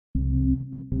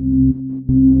Hello,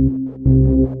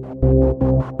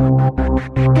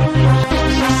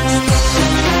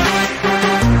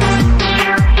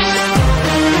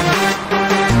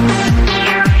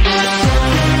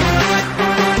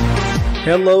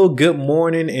 good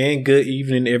morning, and good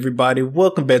evening, everybody.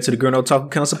 Welcome back to the Girl No Talking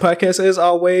Council podcast. As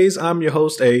always, I'm your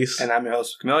host, Ace. And I'm your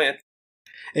host, Chameleon.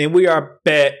 And we are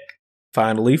back,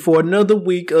 finally, for another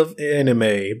week of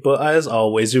anime. But as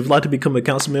always, if you'd like to become a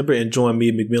council member and join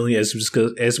me, McMillian,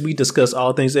 as we discuss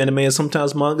all things anime and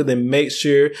sometimes manga, then make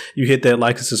sure you hit that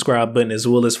like and subscribe button, as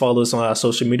well as follow us on our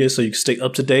social media so you can stay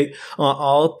up to date on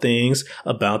all things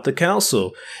about the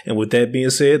council. And with that being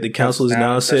said, the council is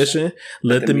now in session.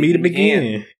 Let the meeting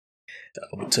begin.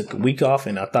 We took a week off,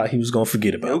 and I thought he was going to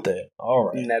forget about that. All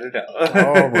right. Not at all.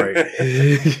 All right.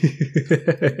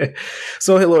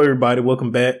 So, hello, everybody.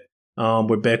 Welcome back.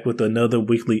 We're back with another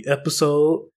weekly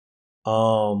episode.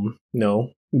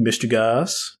 We missed you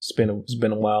guys. It's been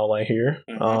a while out here.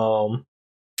 Mm-hmm.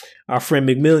 Our friend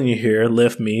McMillian here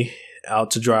left me out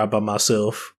to drive by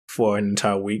myself for an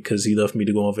entire week because he left me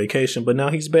to go on vacation, but now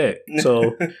he's back.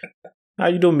 So, how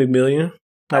you doing, McMillian?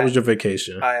 How was your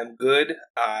vacation? I am good.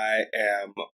 I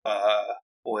am,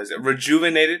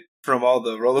 rejuvenated from all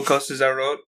the roller coasters I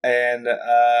rode, and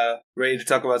ready to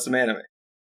talk about some anime.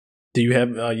 Do you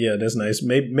have? Yeah, that's nice.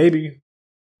 Maybe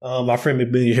my friend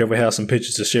McMillian here will have some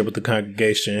pictures to share with the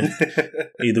congregation.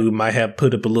 Either we might have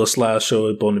put up a little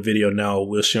slideshow up on the video now, or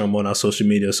we'll share them on our social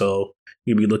media, so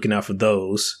you'll be looking out for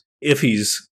those if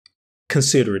he's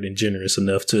considerate and generous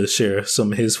enough to share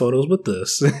some of his photos with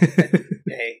us.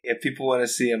 Hey, if people want to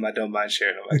see him, I don't mind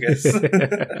sharing them, I guess.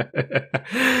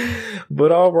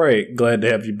 But all right, glad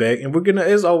to have you back. And we're going to,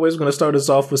 as always, start us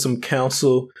off with some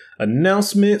council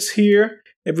announcements here,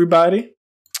 everybody.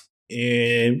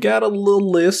 And got a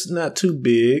little list, not too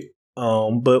big.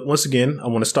 But once again, I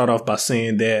want to start off by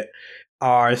saying that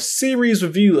our series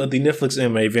review of the Netflix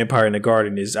anime Vampire in the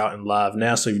Garden is out and live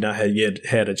now. So if you've not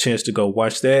had a chance to go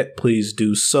watch that, please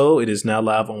do so. It is now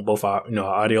live on both our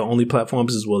audio only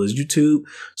platforms as well as YouTube.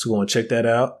 So go and check that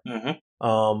out.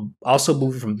 Mm-hmm. Also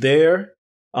moving from there,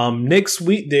 next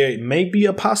week there may be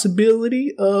a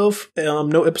possibility of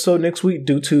no episode next week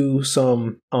due to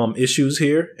some issues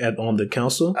here on the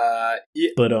council. Yeah.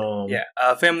 But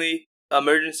family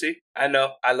emergency. I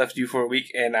know I left you for a week,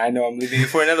 and I know I'm leaving you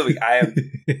for another week. I am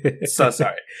so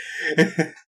sorry.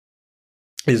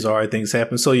 It's all right. Things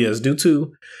happen. So yes, due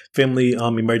to family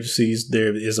emergencies,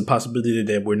 there is a possibility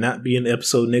that we're not be an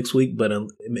episode next week. But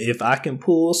if I can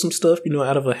pull some stuff,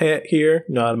 out of a hat here,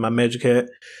 out of my magic hat,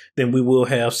 then we will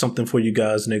have something for you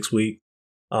guys next week.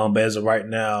 But as of right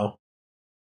now,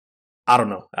 I don't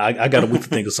know. I got a week to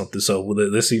think of something. So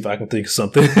let's see if I can think of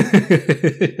something.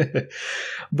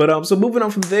 But so moving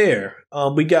on from there,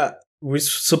 we're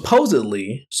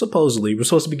supposedly we're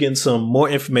supposed to be getting some more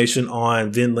information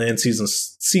on Vinland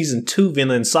season 2,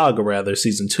 Vinland Saga rather,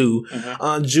 season 2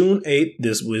 on June 8th.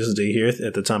 This Wednesday here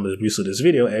at the time of the release of this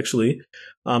video, actually.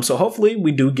 So hopefully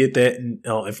we do get that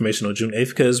information on June 8th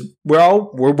because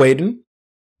we're waiting.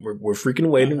 We're freaking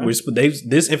waiting.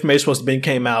 This information supposed to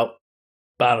came out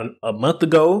about a month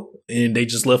ago, and they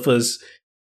just left us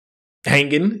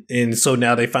hanging, and so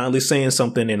now they finally saying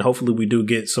something, and hopefully we do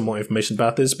get some more information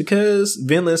about this because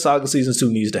Vinland Saga season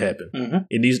 2 needs to happen.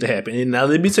 It needs to happen. And now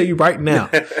let me tell you right now,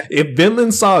 if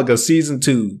Vinland Saga season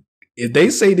 2, if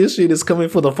they say this shit is coming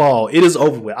for the fall, it is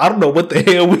over with. I don't know what the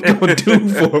hell we're gonna do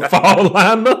for a fall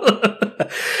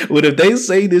lineup. But if they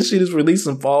say this shit is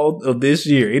releasing fall of this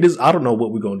year, it is. I don't know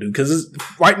what we're gonna do because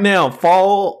right now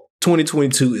fall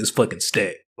 2022 is fucking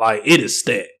stacked. Like, it is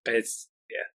stacked.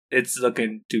 It's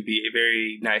looking to be a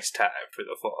very nice time for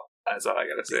the fall. That's all I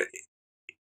gotta say.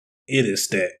 It is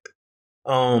stacked.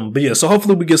 But yeah, so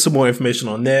hopefully we get some more information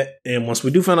on that. And once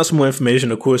we do find out some more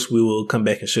information, of course, we will come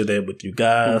back and share that with you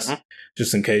guys.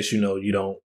 Just in case, you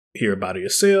don't hear about it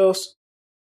yourselves.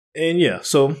 And yeah,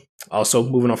 so also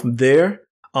moving on from there.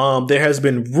 There has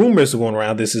been rumors going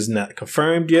around. This is not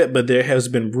confirmed yet, but there has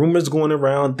been rumors going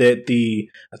around that I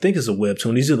think it's a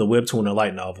webtoon. It's either a webtoon or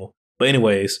light novel. But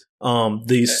anyways,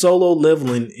 the Solo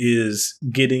Leveling is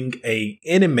getting a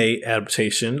anime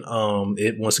adaptation.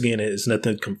 Once again, it's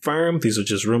nothing confirmed. These are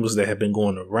just rumors that have been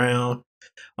going around.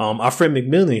 Our friend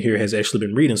McMillian here has actually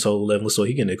been reading Solo Leveling, so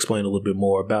he can explain a little bit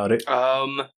more about it.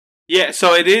 Yeah,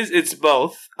 so it's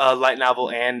both a light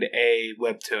novel and a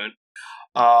webtoon.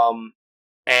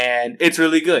 And it's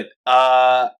really good.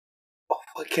 How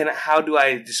do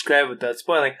I describe it without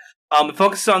spoiling? It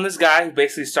focuses on this guy who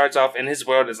basically starts off in his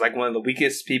world as like one of the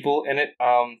weakest people in it.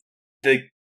 The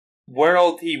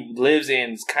world he lives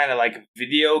in is kind of like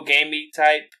video gamey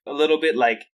type, a little bit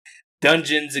like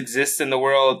dungeons exist in the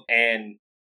world, and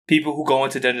people who go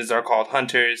into dungeons are called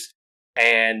hunters,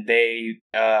 and they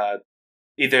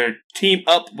either team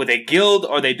up with a guild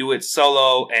or they do it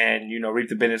solo and, reap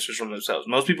the benefits from themselves.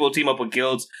 Most people team up with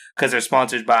guilds because they're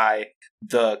sponsored by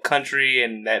the country,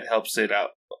 and that helps it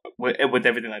out with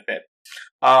everything like that.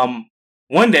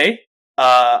 One day,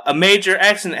 a major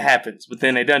accident happens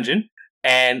within a dungeon,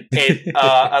 and it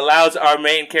allows our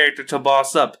main character to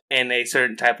boss up in a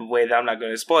certain type of way that I'm not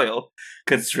going to spoil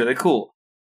because it's really cool.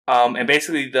 And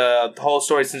basically, the whole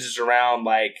story centers around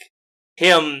like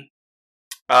him,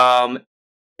 and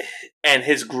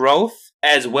his growth,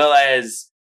 as well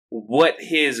as what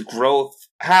his growth,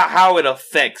 how it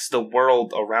affects the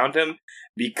world around him,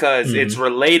 because it's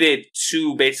related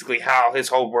to basically how his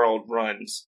whole world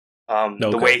runs.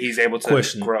 The way he's able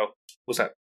to grow. What's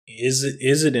up? Is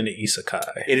it in an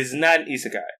isekai? It is not an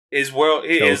isekai. His world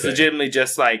is legitimately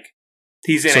just like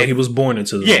he's in. So he was born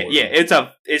into the world. Yeah.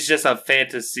 It's just a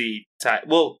fantasy type.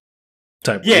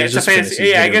 Type. Yeah, it's a fantasy.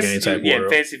 Yeah, I guess. World.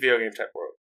 Fantasy video game type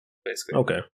world, basically.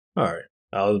 Okay. All right.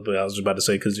 I was about to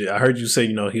say, because I heard you say,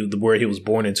 the world he was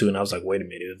born into, and I was like, wait a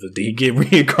minute, did he get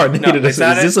reincarnated? No, is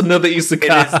this another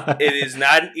isekai? It is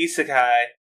not an isekai.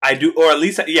 I do, or at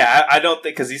least, I don't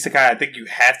think, because isekai, I think you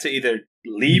have to either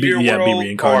leave your world be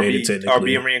reincarnated, or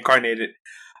be reincarnated.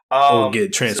 Or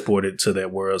get transported to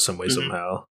that world some way,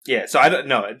 somehow. Yeah, so I don't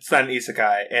know. It's not an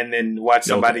isekai. And then watch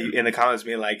somebody in the comments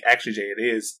being like, actually, Jay, it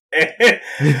is.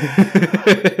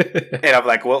 And I'm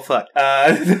like, well, fuck.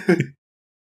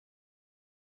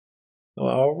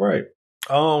 All right.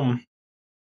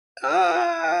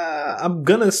 I'm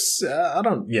gonna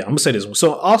say this one.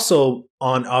 So also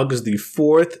on August the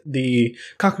 4th, the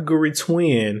Kakaguri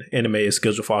Twin anime is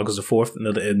scheduled for August the 4th,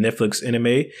 another Netflix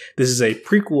anime. This is a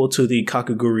prequel to the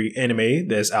Kakaguri anime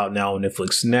that's out now on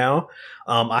Netflix now.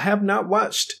 I have not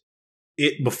watched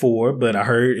it before, but I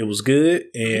heard it was good,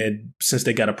 and since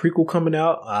they got a prequel coming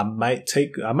out, I might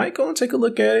go and take a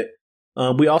look at it.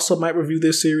 We also might review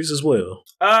this series as well.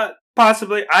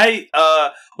 Possibly. It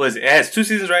has 2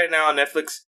 seasons right now on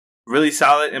Netflix. Really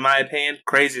solid, in my opinion.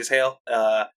 Crazy as hell.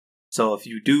 So if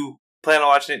you do plan on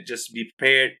watching it, just be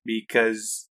prepared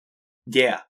because,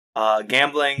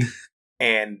 gambling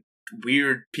and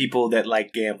weird people that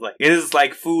like gambling. It is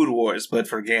like Food Wars, but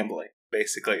for gambling,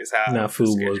 basically, is how. Not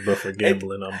Food Wars, but for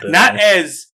gambling.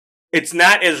 It's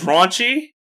not as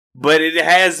raunchy, but it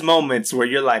has moments where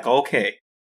you're like, okay.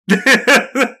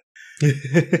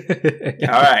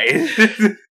 All right.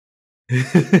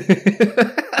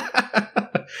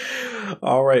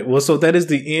 All right. Well, so that is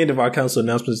the end of our council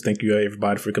announcements. Thank you,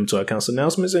 everybody, for coming to our council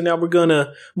announcements. And now we're going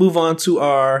to move on to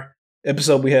our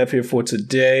episode we have here for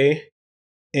today.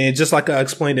 And just like I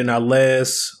explained in our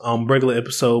last regular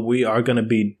episode, we are going to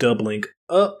be doubling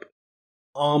up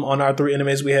on our 3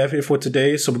 animes we have here for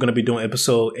today. So we're going to be doing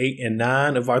episode 8 and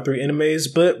 9 of our 3 animes,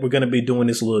 but we're going to be doing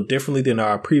this a little differently than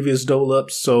our previous double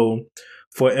ups. So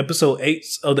for episode 8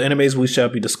 of the animes we shall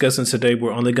be discussing today,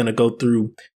 we're only going to go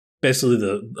through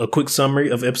basically a quick summary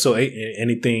of episode 8 and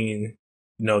anything,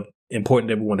 important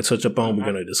that we want to touch up on. We're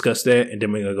going to discuss that, and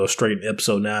then we're going to go straight into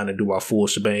episode 9 and do our full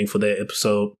shebang for that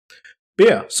episode. But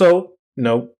yeah, so,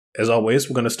 as always,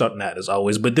 we're going to start, not as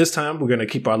always, but this time we're going to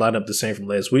keep our lineup the same from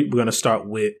last week. We're going to start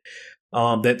with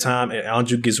that time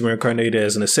Anju gets reincarnated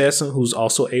as an assassin who's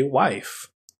also a wife,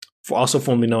 also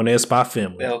formerly known as Spy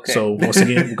Family. Okay. So once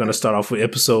again, we're going to start off with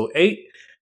episode 8,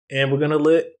 and we're going to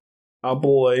let our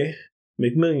boy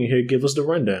McMillian here give us the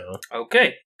rundown.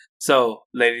 Okay. So,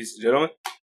 ladies and gentlemen,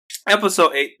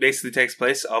 episode 8 basically takes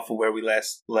place off of where we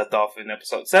last left off in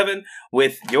episode 7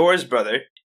 with Yor's brother,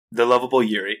 the lovable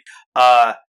Yuri,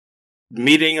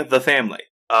 meeting the family,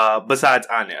 besides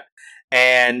Anya.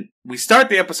 And we start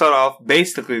the episode off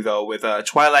basically, though, with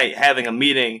Twilight having a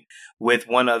meeting with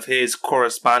one of his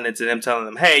correspondents and him telling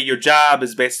them, hey, your job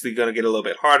is basically going to get a little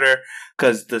bit harder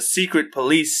because the secret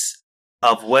police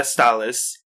of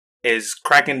Westalis is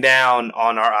cracking down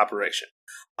on our operation.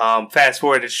 Fast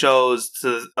forward, it shows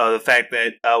to the fact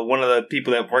that one of the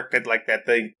people that worked at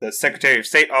the Secretary of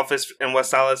State office in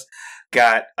Westalis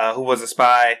who was a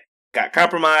spy, got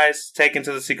compromised, taken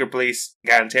to the secret police,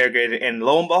 got interrogated, and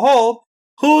lo and behold,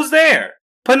 who's there?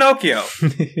 Pinocchio.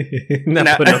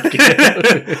 Not Pinocchio.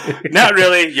 Not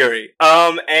really, Yuri.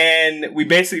 And we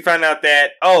basically find out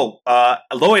that,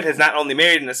 Lloyd has not only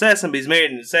married an assassin, but he's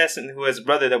married an assassin who has a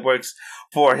brother that works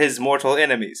for his mortal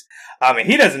enemies.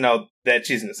 He doesn't know that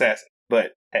she's an assassin,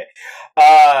 but hey.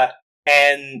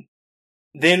 And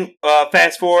then,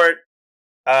 fast forward,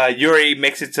 Yuri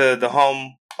makes it to the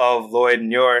home of Lloyd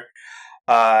and Yor.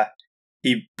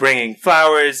 He bringing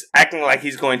flowers, acting like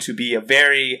he's going to be a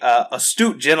very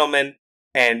astute gentleman,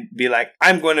 and be like,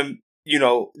 I'm going to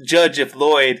judge if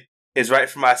Lloyd is right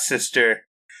for my sister,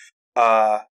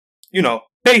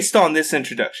 based on this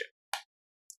introduction.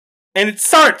 And it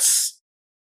starts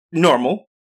normal,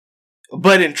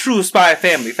 but in true Spy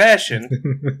Family fashion,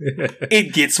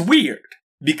 it gets weird.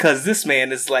 Because this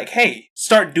man is like, hey,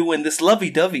 start doing this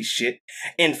lovey-dovey shit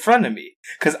in front of me.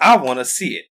 Because I want to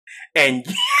see it. And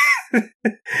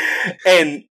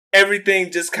and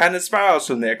everything just kind of spirals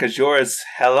from there. Because Yorah's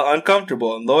hella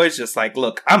uncomfortable. And Lloyd's just like,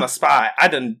 look, I'm a spy. I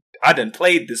done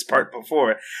played this part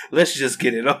before. Let's just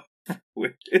get it over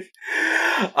with.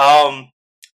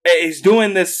 He's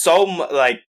doing this so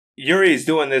much, Yuri's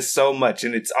doing this so much.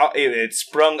 And it's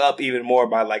sprung up even more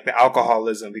by, the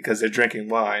alcoholism because they're drinking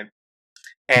wine.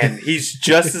 And he's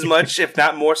just as much, if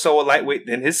not more so, a lightweight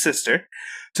than his sister,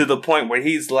 to the point where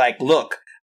he's like, look,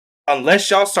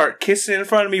 unless y'all start kissing in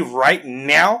front of me right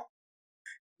now,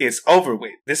 it's over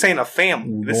with. This ain't a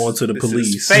family. We're going to the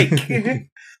police. Is fake.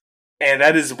 And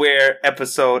that is where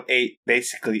episode 8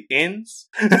 basically ends.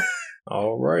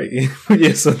 All right.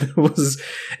 Yeah, so that was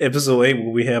episode 8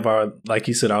 where we have our, like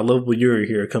you said, our lovable Yuri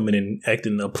here coming in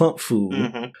acting a plump fool.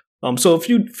 Mm-hmm. So a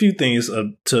few things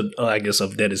I guess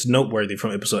of that is noteworthy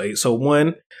from episode 8. So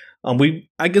one, we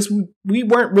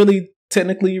weren't really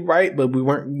technically right, but we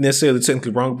weren't necessarily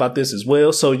technically wrong about this as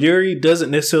well. So Yuri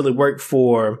doesn't necessarily work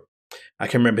for, I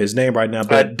can't remember his name right now,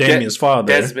 but Damien's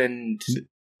father, Desmond.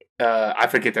 I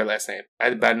forget their last name.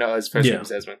 But I know his first name is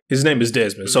Desmond. His name is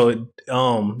Desmond. So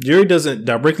Yuri doesn't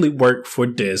directly work for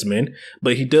Desmond,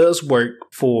 but he does work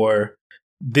for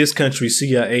this country's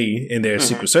CIA and their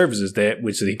secret services,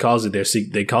 which he calls it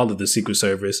they call it the Secret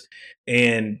Service,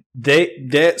 and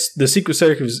that's the Secret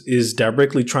Service is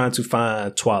directly trying to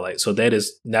find Twilight. So that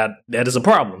is a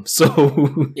problem.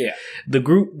 So yeah, the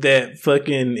group that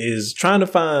fucking is trying to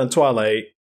find Twilight,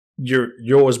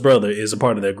 Yorah's brother is a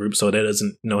part of that group. So that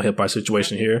doesn't help our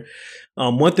situation here.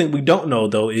 One thing we don't know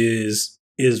though is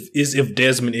if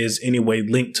Desmond is any way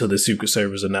linked to the Secret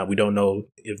Service or not. We don't know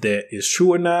if that is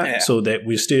true or not. Yeah. So that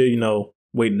we're still,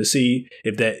 waiting to see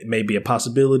if that may be a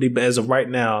possibility. But as of right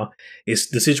now, the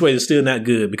situation is still not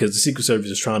good because the Secret Service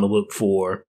is trying to look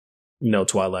for,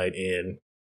 Twilight, and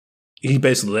he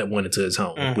basically let one into his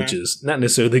home, which is not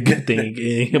necessarily a good thing.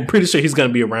 And I'm pretty sure he's going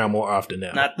to be around more often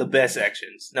now. Not the best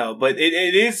actions, no. But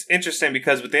it is interesting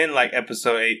because within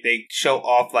episode 8, they show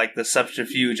off the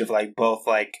subterfuge of both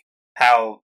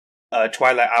how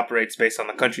Twilight operates based on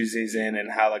the countries he's in,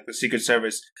 and how the Secret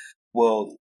Service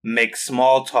will make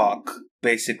small talk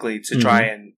basically to try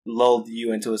and lull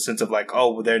you into a sense of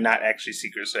they're not actually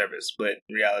Secret Service, but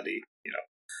in reality,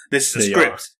 this is a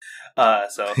script.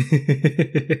 So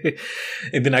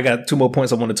and then I got 2 more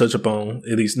points I want to touch upon,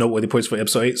 at least noteworthy points for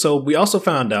episode 8. So we also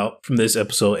found out from this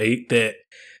episode 8 that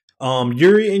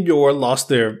Yuri and Yorah lost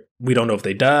their, we don't know if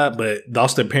they died, but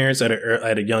lost their parents at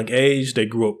a young age. They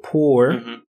grew up poor,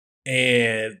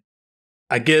 and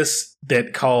I guess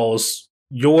that caused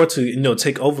Yorah to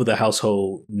take over the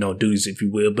household duties, if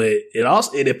you will. But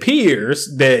it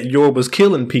appears that Yorah was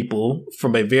killing people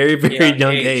from a very, very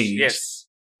young age. Yes.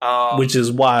 Which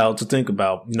is wild to think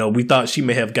about. We thought she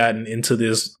may have gotten into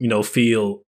this,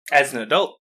 field as an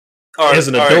adult.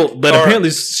 But apparently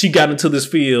she got into this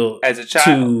field as a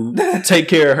child to take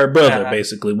care of her brother,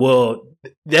 basically. Well,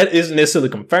 that isn't necessarily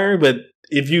confirmed, but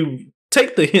if you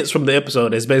take the hints from the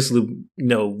episode, that's basically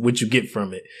what you get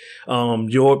from it.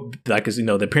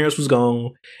 Their parents was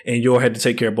gone, and Yorah had to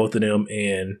take care of both of them,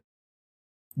 and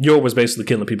Yorah was basically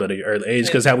killing people at an early age.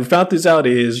 Because how we found this out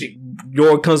is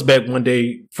Yorah comes back one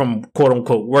day from quote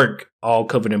unquote work, all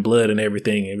covered in blood and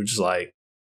everything, and we're just like,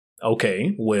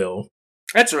 okay, well.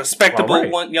 That's a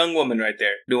respectable young woman right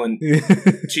there.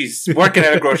 She's working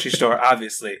at a grocery store,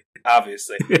 obviously,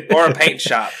 or a paint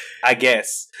shop, I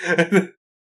guess.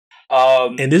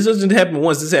 And this doesn't happen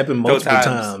once; this happened multiple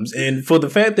times. And for the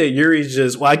fact that Yuri's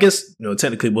just, I guess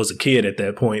technically was a kid at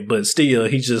that point, but still,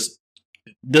 he just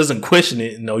doesn't question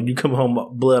it. You come home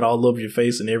blood all over your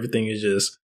face, and everything is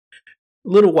just a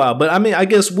little wild. But I mean,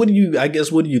 what do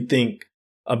you think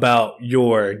about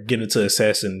your getting to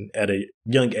assassin at a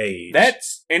young age?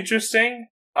 That's interesting.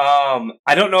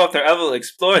 I don't know if they'll ever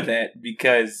explore that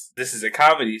because this is a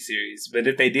comedy series. But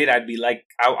if they did, I'd be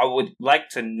I would like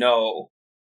to know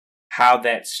how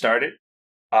that started.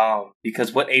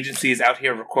 Because what agency is out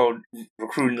here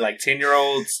recruiting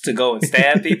 10-year-olds to go and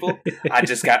stab people? I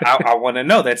want to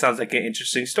know. That sounds like an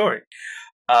interesting story.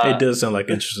 It does sound like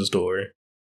an interesting story.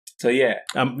 So yeah,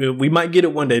 we might get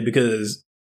it one day because,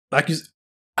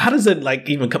 how does that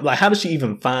even come? How does she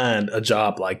even find a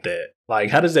job like that?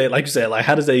 How does that,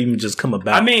 how does that even just come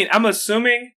about? I mean, I'm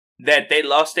assuming that they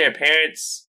lost their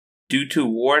parents due to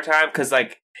wartime, because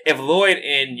like if Lloyd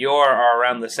and Yor are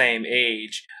around the same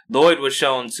age, Lloyd was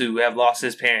shown to have lost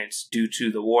his parents due to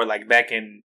the war, like back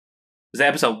in, was that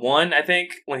episode 1, I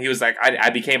think, when he was like, I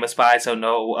became a spy so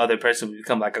no other person would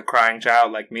become like a crying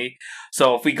child like me.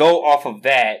 So if we go off of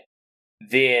that,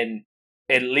 then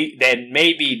at least then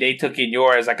maybe they took in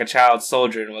Yor as like a child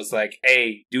soldier and was like,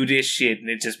 hey, do this shit, and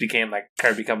it just became like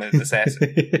her becoming an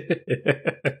assassin.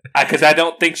 Because I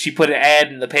don't think she put an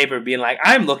ad in the paper being like,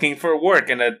 I'm looking for work,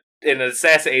 and an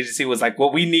assassin agency was like,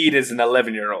 what we need is an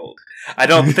 11-year-old. I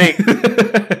don't think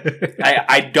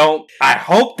I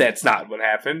hope that's not what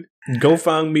happened. Go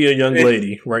find me a young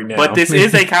lady right now. But this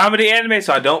is a comedy anime,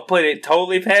 so I don't put it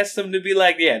totally past them to be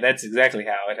like, yeah, that's exactly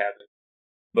how it happened.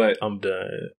 But I'm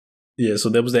done. Yeah, so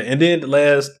that was that. And then the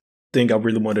last thing I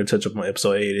really wanted to touch up on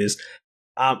episode 8 is,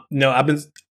 I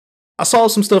saw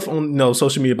some stuff on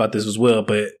social media about this as well,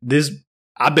 but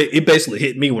it basically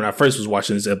hit me when I first was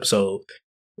watching this episode.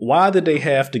 Why did they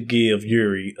have to give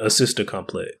Yuri a sister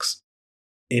complex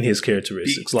in his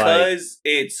characteristics? Because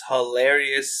it's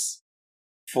hilarious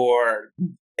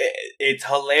it's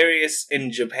hilarious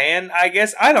in Japan, I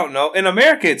guess. I don't know. In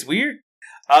America, it's weird.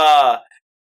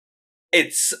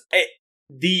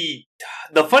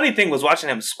 The funny thing was watching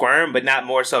him squirm, but not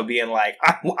more so being like,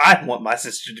 I want my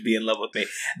sister to be in love with me.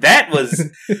 That was,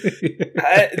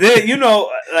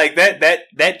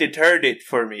 that deterred it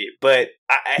for me. But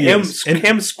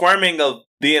him squirming of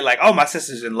being like, oh, my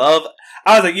sister's in love.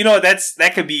 I was like,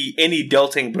 that could be any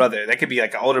doting brother. That could be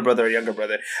like an older brother or younger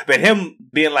brother. But him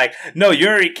being like, no,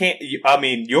 Yor can't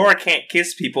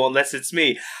kiss people unless it's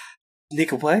me.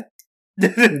 Nigga, what?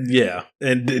 Yeah,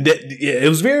 and it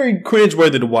was very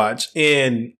cringeworthy to watch,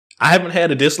 and I haven't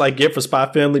had a dislike yet for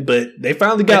Spy Family, but they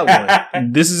finally got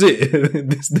one. This is it.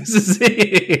 this is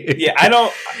it. Yeah,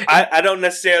 I don't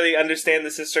necessarily understand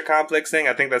the sister complex thing.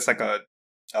 I think that's like a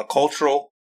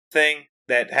cultural thing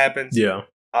that happens. Yeah,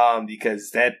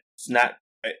 because that's not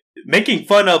making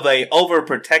fun of a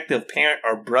overprotective parent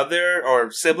or brother or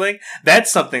sibling.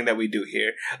 That's something that we do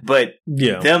here, but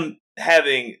them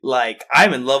having like,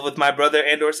 I'm in love with my brother,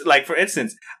 and or like, for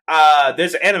instance,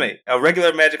 there's an anime, a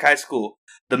regular Magic High School.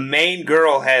 The main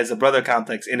girl has a brother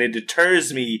complex, and it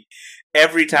deters me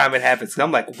every time it happens.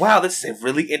 I'm like, wow, this is a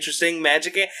really interesting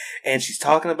magic, and she's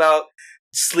talking about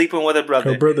sleeping with her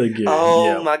brother. Her brother again.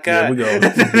 Oh my god!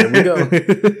 There we go.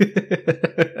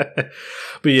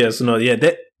 But yeah, so no, yeah,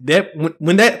 that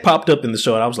when that popped up in the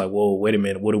show, I was like, whoa, wait a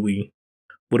minute, what are we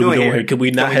doing here? Could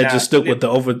we not have just stuck with the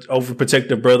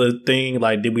overprotective brother thing?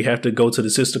 Like, did we have to go to the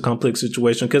sister complex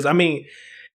situation? Because I mean,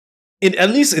 at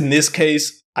least in this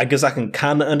case, I guess I can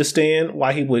kind of understand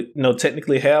why he would,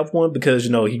 technically have one, because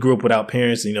he grew up without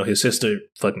parents, and his sister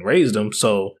fucking raised him.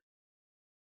 So,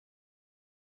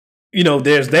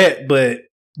 there's that. But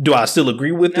do I still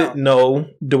agree with it? No.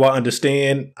 Do I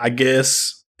understand? I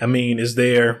guess. I mean, it's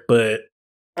there, but.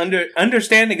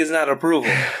 Understanding is not approval.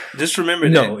 Just remember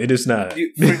that. No, it is not.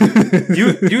 You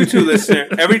too, listener.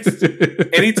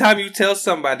 Anytime you tell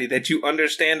somebody that you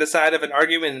understand the side of an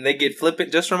argument and they get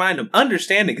flippant, just remind them,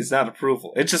 understanding is not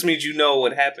approval. It just means you know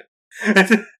what happened.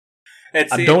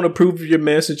 I don't approve of your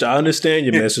message. I understand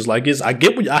your message. Like,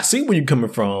 I see where you're coming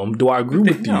from. Do I agree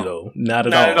with you though? Not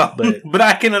at all. But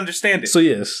I can understand it. So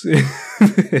yes.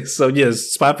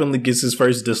 Spy Family gets his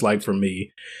first dislike from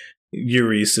me.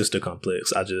 Yuri's sister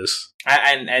complex.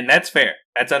 And that's fair.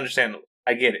 That's understandable.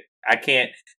 I get it. I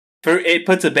can't. It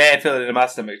puts a bad feeling in my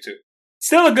stomach too.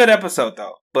 Still a good episode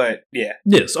though. But yeah.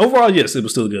 Yes. Overall, yes, it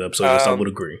was still a good episode. Yes, I would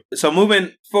agree. So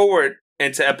moving forward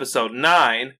into episode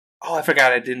 9. Oh, I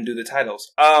forgot I didn't do the titles.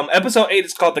 Episode 8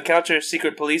 is called The Counter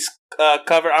Secret Police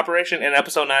Cover Operation, and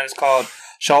episode 9 is called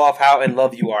Show Off How in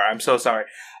Love You Are. I'm so sorry.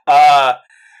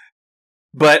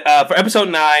 But for episode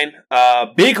 9,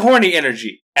 big horny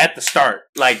energy at the start,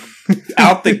 like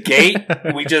out the gate.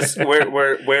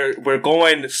 We're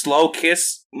going slow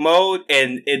kiss mode,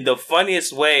 and in the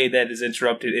funniest way that is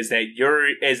interrupted is that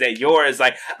Yor is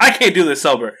like, I can't do this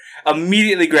sober.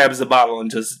 Immediately grabs the bottle and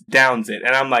just downs it,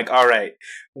 and I'm like, all right,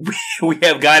 we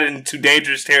have gotten into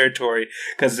dangerous territory,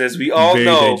 because as we all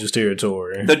know, dangerous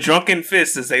territory. The drunken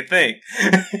fist is a thing.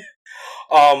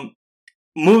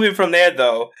 Moving from there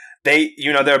though.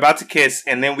 They're about to kiss,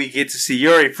 and then we get to see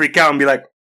Yuri freak out and be like,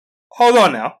 hold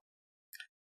on now.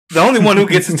 The only one who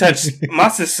gets to touch my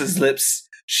sister's lips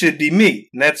should be me.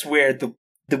 And that's where the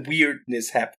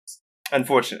weirdness happens,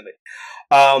 unfortunately.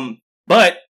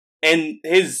 But in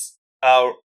his,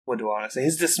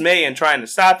 his dismay in trying to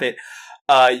stop it,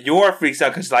 Yor freaks out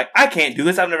because she's like, I can't do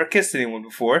this. I've never kissed anyone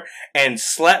before. And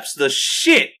slaps the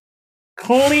shit.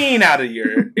 clean out of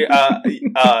Yuri,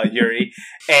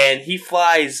 and he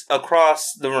flies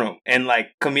across the room in like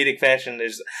comedic fashion.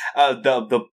 There's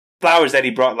the flowers that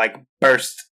he brought like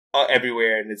burst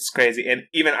everywhere, and it's crazy. And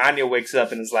even Anya wakes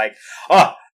up and is like,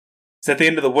 "Oh, is that the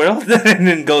end of the world?" and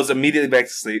then goes immediately back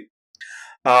to sleep.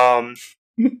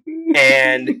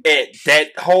 And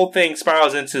that whole thing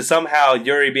spirals into somehow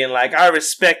Yuri being like, "I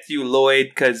respect you, Lloyd,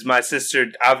 because my sister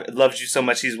loves you so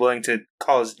much she's willing to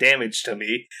cause damage to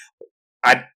me."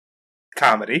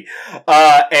 Comedy.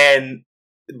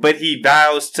 But he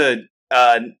vows to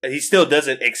he still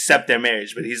doesn't accept their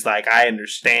marriage, but he's like, "I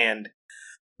understand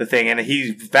the thing," and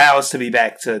he vows to be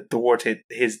back to thwart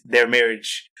their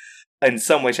marriage in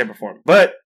some way, shape, or form.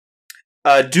 But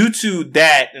due to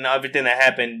that and everything that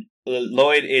happened,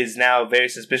 Lloyd is now very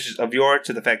suspicious of Yor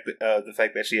to the fact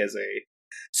that she has a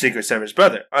Secret Service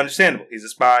brother. Understandable. He's a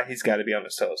spy. He's got to be on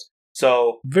his toes.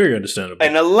 So very understandable.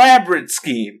 An elaborate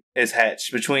scheme is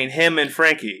hatched between him and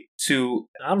Frankie to.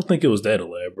 I don't think it was that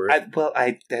elaborate.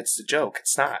 That's the joke.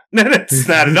 It's not. It's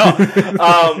not at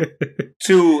all.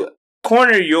 To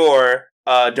corner Yor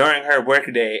during her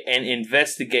workday and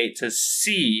investigate to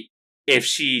see if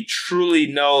she truly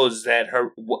knows that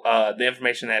her the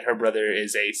information that her brother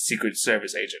is a Secret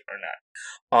Service agent or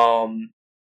not.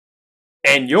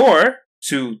 And Yor,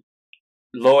 to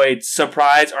Lloyd's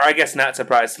surprise, or I guess not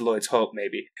surprise, to Lloyd's hope,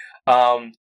 maybe,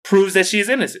 proves that she is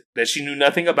innocent, that she knew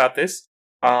nothing about this.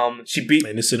 She beat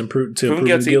innocent and proven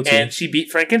guilty, and she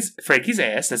beat Frankie's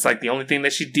ass. That's like the only thing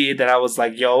that she did that I was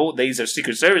like, "Yo, these are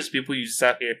Secret Service people. You just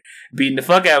out here beating the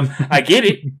fuck out of them." I get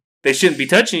it. They shouldn't be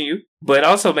touching you, but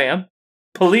also, ma'am,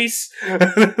 police.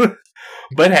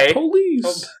 But hey,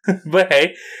 police. But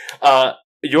hey,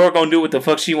 you're gonna do what the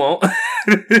fuck she want.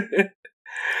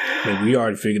 And we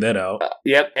already figured that out.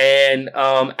 Yep. And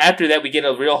after that, we get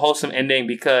a real wholesome ending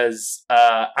because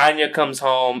Anya comes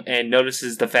home and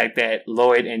notices the fact that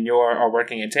Lloyd and Yor are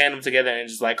working in tandem together, and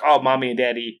just like, "Oh, mommy and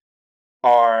daddy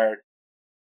are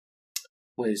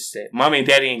Mommy and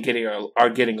daddy and Kitty are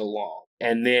getting along."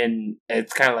 And then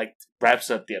it's kind of like wraps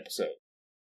up the episode.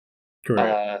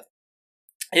 Correct.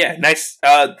 Yeah, nice.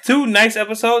 2 nice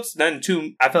episodes. None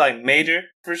too, I feel like, major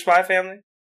for Spy Family.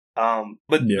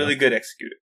 But really good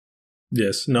executed.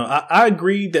 Yes. No, I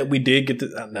agree that we did get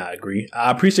this. I agree.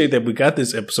 I appreciate that we got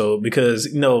this episode because,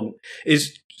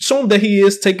 it's shown that he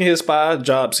is taking his spy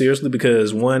job seriously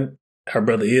because, one, her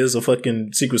brother is a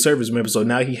fucking Secret Service member, so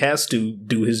now he has to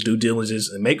do his due diligence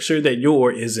and make sure that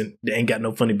Yor ain't got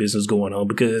no funny business going on,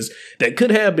 because that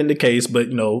could have been the case, but,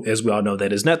 as we all know,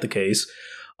 that is not the case.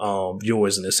 Yor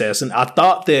is an assassin. I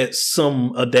thought that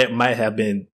some of that might have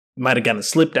gotten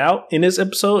slipped out in this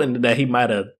episode, and that he might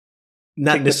have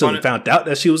not necessarily found out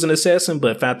that she was an assassin,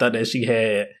 but found out that she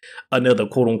had another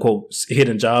quote unquote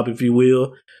hidden job, if you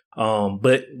will.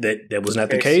 But that was not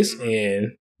the case,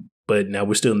 but now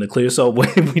we're still in the clear. So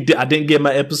I didn't get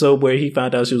my episode where he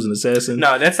found out she was an assassin.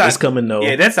 No, that's not coming. No,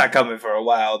 yeah, that's not coming for a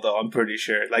while though. I'm pretty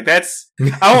sure. Like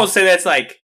I won't say that's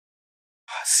like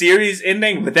series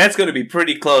ending, but that's going to be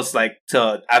pretty close. Like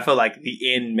to, I feel like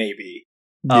the end maybe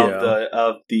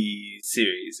of the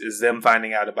series is them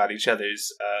finding out about each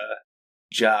other's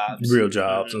jobs, real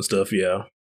jobs and stuff. Yeah,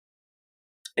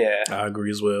 I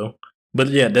agree as well. But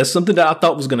yeah, that's something that I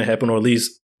thought was going to happen, or at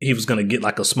least he was going to get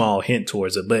like a small hint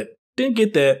towards it, but didn't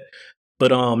get that.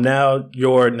 But now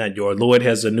Lloyd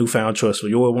has a newfound trust for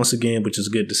Yor once again, which is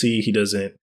good to see. He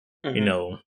doesn't,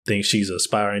 think she's a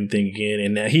spy or anything again,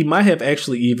 and he might have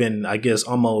actually even, I guess,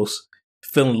 almost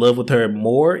fell in love with her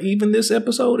more even this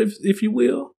episode, if you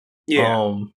will.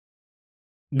 Yeah.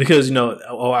 Because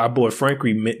our boy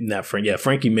Frankie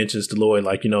mentions to Lloyd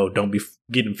like, don't be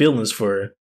getting feelings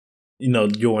for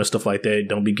Yor and stuff like that.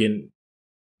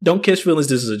 Don't catch feelings.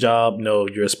 This is a job. No,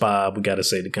 you're a spy. We got to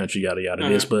save the country. Yada yada.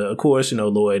 This, but of course,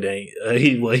 Lloyd ain't.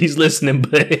 He's listening,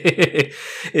 but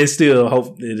it's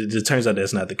still. It turns out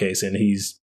that's not the case, and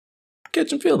he's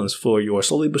catching feelings for Yor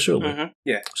slowly but surely. Mm-hmm.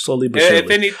 Yeah, slowly but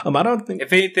surely. I don't think.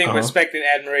 If anything, respect and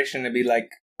admiration to be like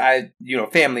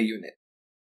family unit.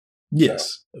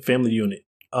 Yes, a family unit.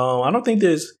 I don't think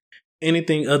there's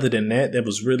anything other than that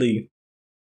was really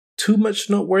too much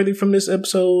noteworthy from this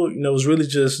episode. It was really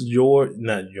just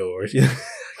not yours.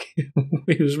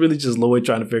 It was really just Lloyd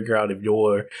trying to figure out if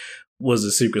Yor was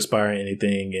a secret spy or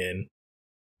anything, and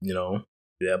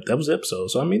that was the episode.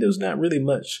 So there's not really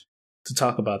much to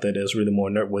talk about that's really more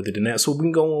noteworthy than that. So we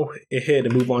can go ahead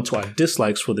and move on to our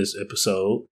dislikes for this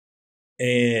episode.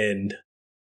 And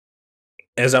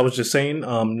as I was just saying,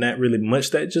 not really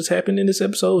much that just happened in this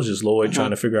episode. It's just Lloyd trying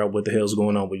to figure out what the hell's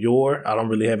going on with Yor. I don't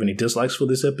really have any dislikes for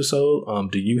this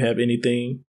episode. Do you have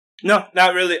anything? No,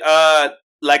 not really.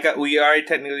 like we already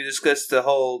technically discussed the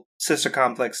whole sister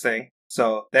complex thing.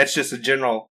 So that's just a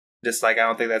general dislike. I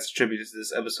don't think that's attributed to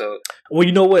this episode. Well,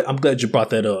 you know what? I'm glad you brought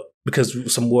that up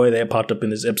because some more of that popped up in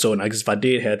this episode. And I guess if I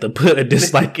did have to put a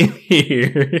dislike in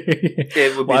here,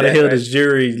 it would be why the hell right? does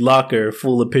Jerry locker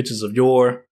full of pictures of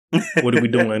Yor? What are we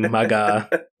doing, my guy?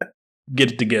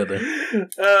 Get it together.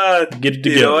 Get it together.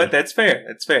 You know what? That's fair.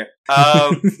 That's fair.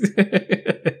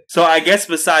 So I guess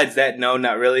besides that, no,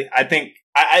 not really. I think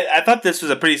I thought this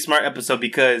was a pretty smart episode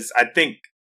because I think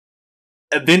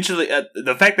eventually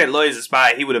the fact that Lloyd is a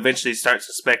spy, he would eventually start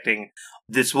suspecting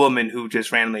this woman who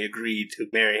just randomly agreed to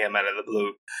marry him out of the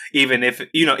blue. Even if,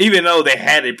 even though they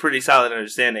had a pretty solid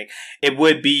understanding, it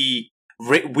would be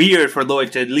weird for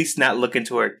Lloyd to at least not look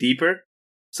into her deeper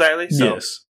slightly. So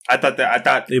yes. I thought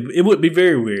it would be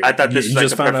very weird. I thought this you was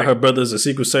just like find out her brother's a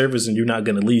Secret Service and you're not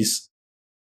going to at least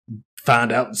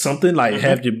find out something like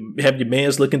have your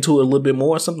mans look into it a little bit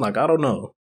more or something like I don't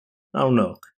know.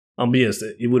 Yes,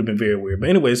 it would have been very weird. But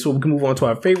anyway, so we can move on to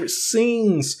our favorite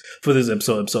scenes for this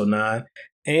episode 9.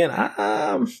 And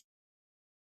I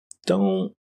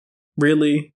don't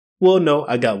really. Well, no,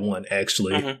 I got one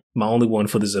actually. My only one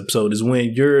for this episode is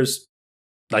when yours,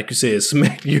 like you said,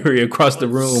 smacked Yuri across the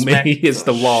room and he hits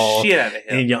the wall. Shit out of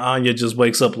him. And your Anya just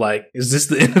wakes up like, is this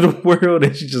the end of the world?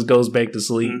 And she just goes back to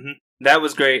sleep. That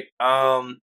was great.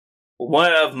 One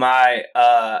of my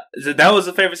that was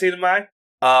a favorite scene of mine.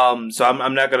 So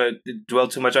I'm not gonna dwell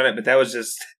too much on it, but that was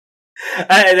just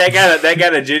that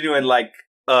got a genuine laugh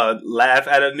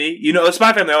out of me.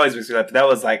 Spy Family always makes me laugh, but I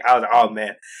was like, oh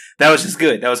man, that was just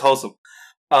good. That was wholesome.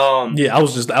 Yeah, I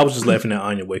was just laughing at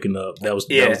Anya waking up. That was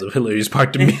the hilarious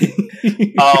part to me.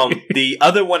 The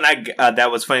other one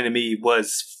that was funny to me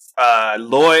was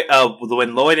Lloyd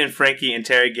when Lloyd and Frankie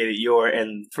interrogated Yor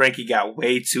and Frankie got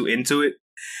way too into it.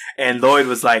 And Lloyd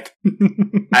was like,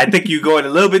 I think you're going a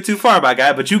little bit too far, my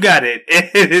guy, but you got it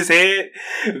in his head.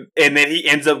 And then he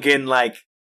ends up getting I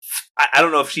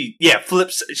don't know if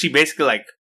flips. She basically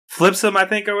flips him, I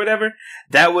think, or whatever.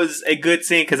 That was a good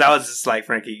scene because I was just like,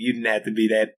 Frankie, you didn't have to be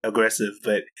that aggressive,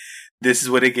 but this is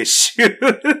what it gets you.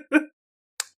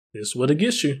 This is what it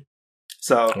gets you.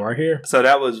 So right here. So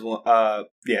that was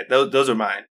those are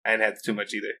mine. I didn't have too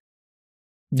much either.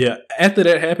 Yeah, after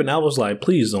that happened, I was like,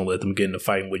 please don't let them get in a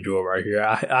fight with Yor right here.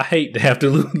 I hate to have to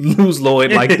lose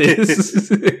Lloyd like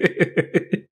this.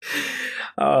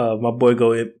 My boy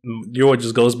Yor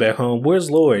just goes back home. Where's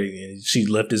Lloyd? And she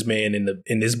left his man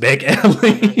in this back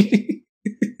alley.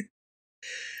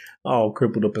 All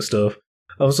crippled up and stuff.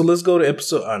 So let's go to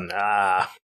episode.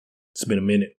 It's been a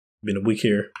minute. Been a week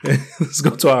here. Let's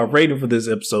go to our rating for this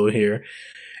episode here.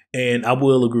 And I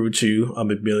will agree with you,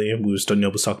 McMillian. We was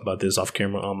talking about this off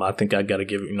camera. I think I got to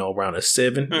give it, around a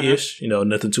 7-ish.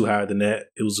 Nothing too higher than that.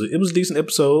 It was a decent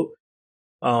episode.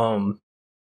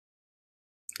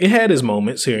 It had its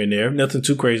moments here and there. Nothing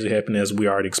too crazy happened, as we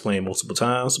already explained multiple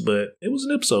times. But it was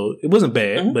an episode. It wasn't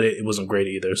bad, but it wasn't great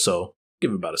either. So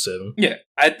give it about a 7. Yeah,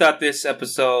 I thought this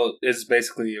episode is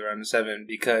basically around a 7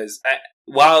 because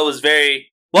while it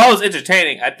was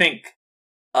entertaining, I think.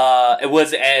 It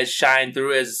wasn't as shine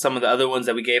through as some of the other ones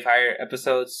that we gave higher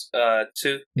episodes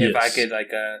to. If I could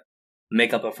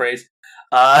make up a phrase,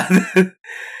 it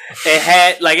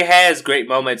has great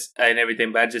moments and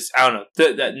everything, but I don't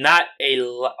know. Not a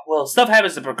lot. Well, stuff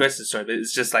happens to progress the story, but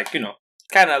it's just kind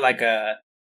of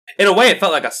in a way, it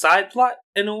felt like a side plot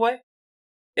in a way.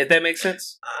 If that makes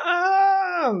sense.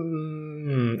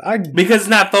 Because it's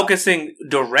not focusing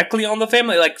directly on the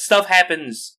family. Stuff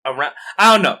happens around.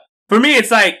 I don't know. For me,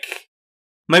 it's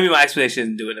maybe my explanation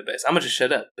isn't doing the best. I'm gonna just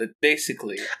shut up. But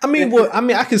basically,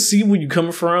 I can see where you're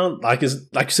coming from. Like you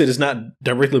said, it's not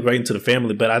directly relating to the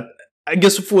family, but I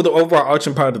guess for the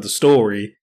overarching part of the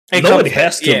story, nobody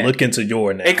has to look into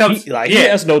Yor now. He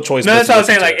has no choice. No, that's what I was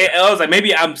saying. I was like,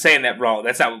 maybe I'm saying that wrong.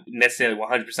 That's not necessarily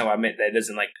 100% what I meant. That it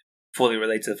doesn't fully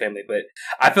relate to the family. But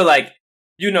I feel like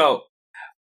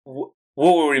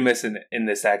what were we missing in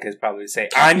this act is probably say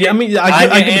Anya. I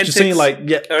get what you're saying,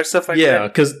 or stuff like that. Yeah,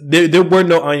 because there were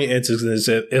no Anya antics in this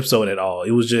episode at all.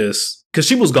 It was just because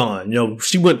she was gone.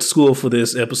 She went to school for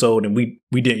this episode, and we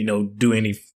didn't do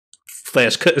any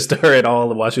flash cuts to her at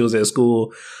all while she was at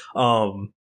school.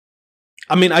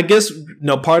 I guess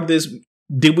part of this,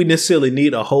 did we necessarily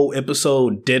need a whole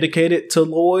episode dedicated to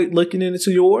Lloyd looking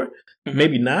into Yor? Mm-hmm.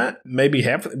 Maybe not. Maybe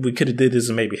we could have did this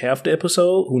in maybe half the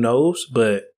episode. Who knows?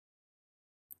 But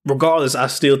regardless, I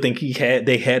still think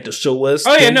they had to show us.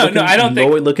 Oh yeah, no, I don't think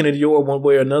Lloyd looking at Yor one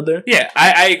way or another. Yeah,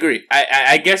 I agree.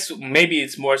 I guess maybe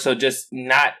it's more so just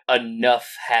not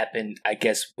enough happened. I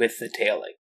guess with the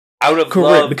tailing, I would have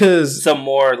loved because some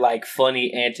more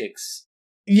funny antics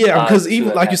Yeah, because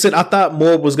even like you said, I thought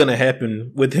more was going to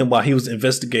happen with him while he was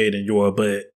investigating Yor,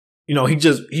 but he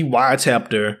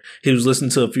wiretapped her. He was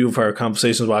listening to a few of her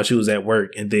conversations while she was at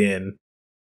work, and then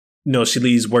she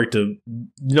leaves work to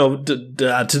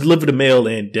deliver the mail,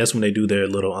 and that's when they do their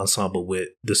little ensemble with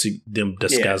them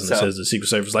disguising themselves as the Secret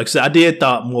Service. Like I said, I did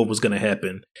thought more was going to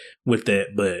happen with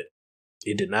that, but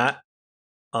it did not.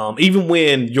 Even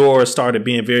when Yor started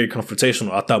being very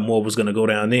confrontational, I thought more was going to go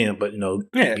down then, but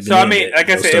yeah. So I mean, like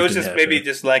I said, it was just maybe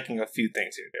just lacking a few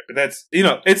things here and there, but that's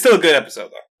it's still a good episode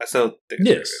though. I still think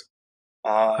it's good.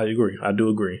 I agree. I do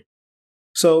agree.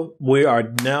 So we are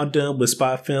now done with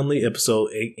Spy Family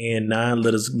episode 8 and 9.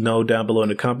 Let us know down below in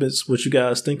the comments what you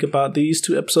guys think about these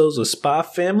 2 episodes of Spy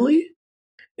Family,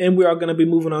 and we are going to be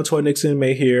moving on to our next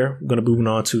anime here. We're going to be moving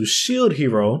on to Shield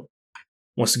Hero.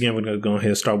 Once again, we're going to go ahead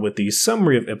and start with the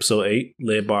summary of episode 8,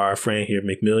 led by our friend here,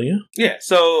 McMillian. Yeah,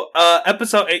 so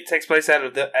episode 8 takes place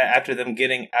after them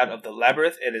getting out of the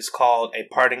labyrinth. It is called A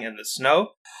Parting in the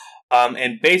Snow.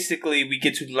 And basically, we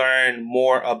get to learn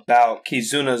more about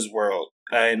Kizuna's world.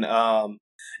 And not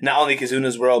only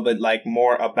Kizuna's world, but like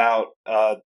more about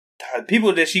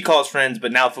people that she calls friends,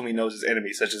 but Naofumi knows as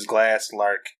enemies, such as Glass,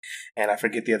 Lark, and I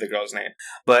forget the other girl's name.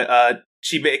 But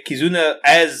Kizuna,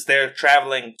 as they're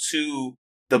traveling to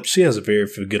she has a very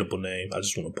forgettable name. I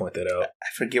just want to point that out. I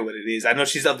forget what it is. I know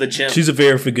she's of the gym. She's a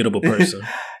very forgettable person.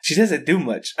 She doesn't do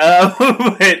much.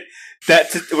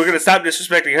 But we're going to stop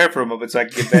disrespecting her for a moment so I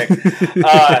can get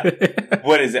back.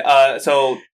 What is it?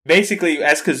 So basically,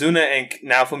 as Kizuna and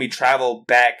Naofumi travel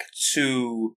back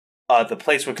to the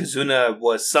place where Kizuna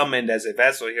was summoned as a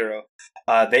vessel hero,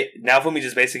 Naofumi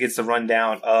just basically gets the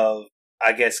rundown of,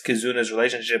 I guess, Kizuna's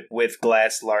relationship with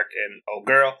Glass, Lark, and Old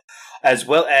Girl, as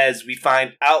well as we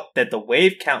find out that the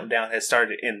wave countdown has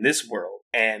started in this world.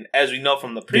 And as we know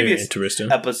from the previous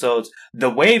episodes, the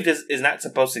wave is not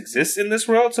supposed to exist in this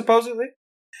world, supposedly.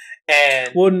 And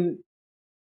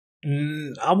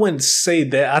I wouldn't say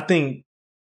that. I think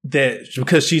that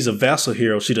because she's a vassal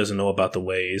hero, she doesn't know about the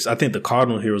waves. I think the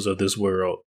cardinal heroes of this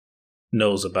world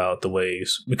knows about the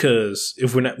waves because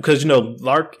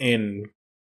Lark and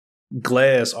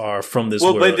Glass are from this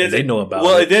world, and they know about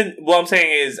it. What I'm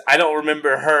saying is, I don't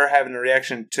remember her having a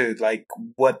reaction to like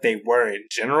what they were in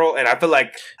general, and I feel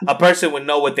like a person would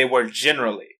know what they were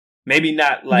generally. Maybe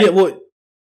not like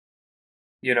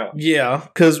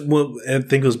because I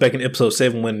think it was back in episode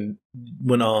 7 when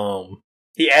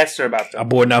he asked her about our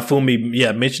boy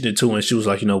Naofumi, mentioned it too, and she was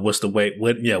like, what's the way?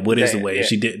 What is the way? Yeah.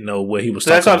 She didn't know what he was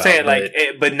talking about. That's what I'm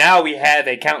saying. But now we have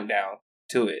a countdown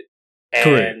to it.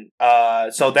 And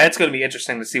so that's going to be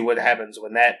interesting to see what happens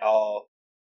when that all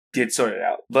gets sorted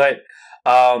out. But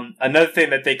another thing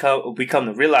that we come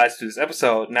to realize through this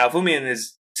episode, Naofumi and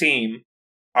his team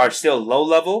are still low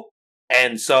level,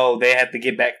 and so they have to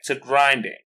get back to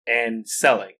grinding and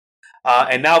selling.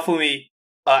 And Naofumi,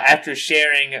 after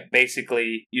sharing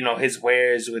basically, his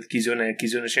wares with Kizuna and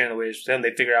Kizuna sharing the wares with them,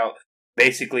 they figure out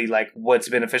basically like what's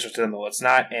beneficial to them and what's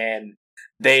not, and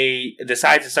they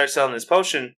decide to start selling this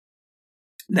potion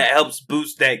that helps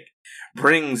boost, that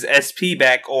brings SP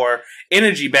back or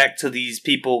energy back to these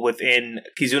people within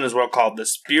Kizuna's world called the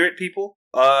Spirit People.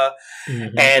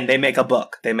 And they make a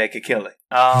buck. They make a killing.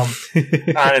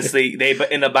 Honestly, they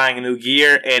end up buying a new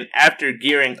gear, and after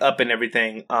gearing up and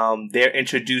everything, they're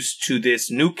introduced to this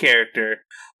new character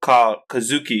called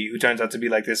Kazuki, who turns out to be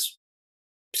like this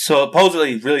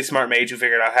supposedly really smart mage who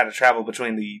figured out how to travel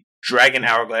between the dragon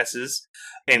hourglasses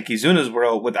in Kizuna's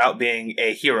world without being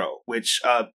a hero, which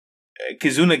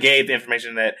Kizuna gave the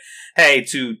information that, hey,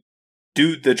 to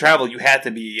do the travel, you have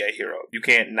to be a hero. You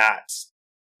can't not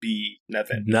be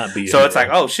nothing. So it's like,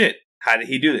 oh shit, how did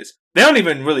he do this? They don't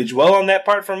even really dwell on that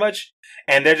part for much,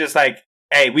 and they're just like,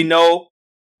 hey, we know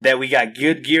that we got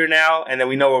good gear now, and that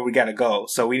we know where we gotta go,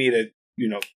 so we need to,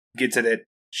 get to that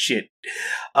shit.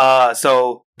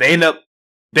 So they end up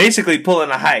basically pulling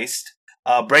a heist,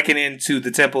 breaking into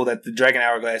the temple that the Dragon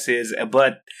Hourglass is,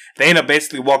 but they end up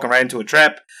basically walking right into a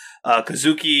trap.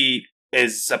 Kazuki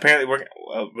is apparently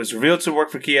was revealed to work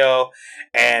for Kyo,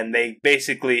 and they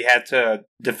basically had to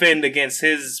defend against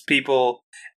his people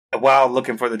while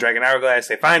looking for the Dragon Hourglass.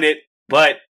 They find it,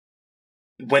 but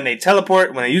when they use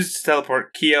it to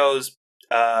teleport, Kyo's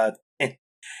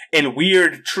in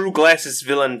weird True Glasses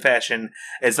villain fashion,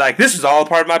 it's like, this is all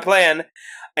part of my plan,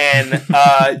 and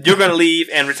you're gonna leave,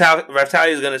 and Raphtalia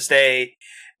is gonna stay,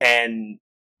 and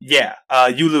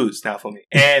you lose now for me.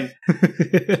 And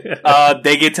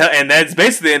they get and that's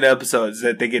basically the end of the episode, is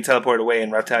that they get teleported away,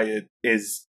 and Raphtalia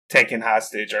is taken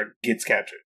hostage or gets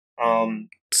captured.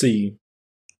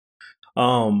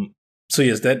 So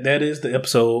yes, that is the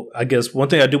episode. I guess one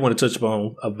thing I do want to touch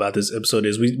upon about this episode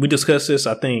is we discussed this,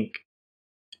 I think,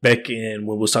 back in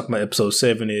when we was talking about episode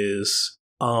 7 is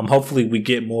hopefully we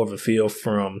get more of a feel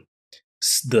from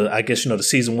the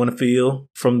season 1 feel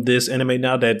from this anime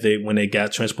now that when they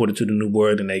got transported to the new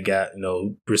world and they got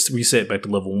reset back to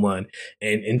level 1,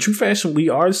 and in true fashion we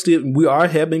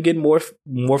have been getting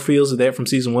more feels of that from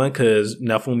season 1 because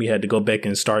Naofumi had to go back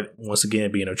and start once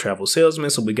again being a travel salesman,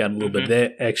 so we got a little bit of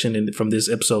that action from this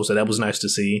episode, so that was nice to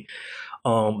see.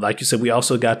 Like you said, we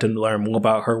also got to learn more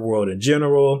about her world in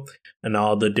general and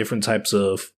all the different types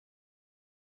of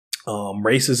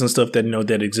races and stuff that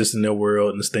that exist in their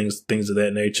world and things of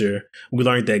that nature. We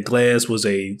learned that Glass was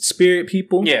a spirit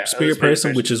spirit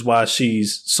person, which is why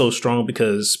she's so strong,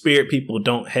 because spirit people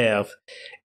don't have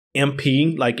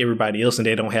MP like everybody else, and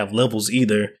they don't have levels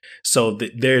either. So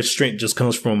their strength just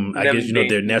comes from, I guess,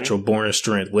 their natural born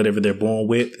strength, whatever they're born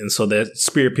with, and so that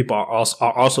spirit people are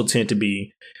also tend to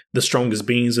be the strongest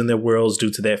beings in their worlds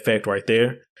due to that fact right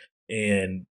there.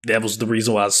 And that was the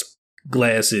reason why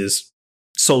Glass is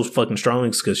so fucking strong,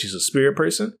 because she's a spirit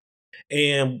person.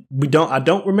 And I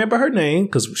don't remember her name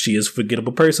because she is a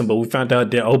forgettable person, but we found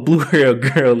out that blue hair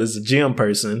girl is a gym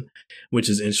person, which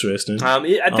is interesting. I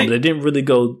think they didn't really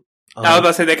go. I was about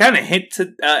to say they kind of hint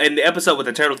to in the episode with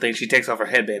the turtle thing. She takes off her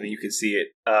headband and you can see it.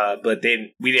 But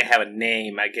then we didn't have a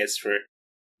name, I guess, for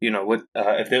what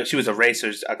if she was a race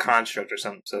or a construct or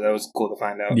something. So that was cool to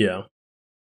find out. Yeah,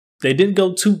 they didn't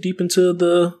go too deep into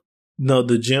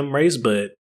the gym race,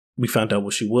 but we found out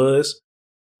what she was,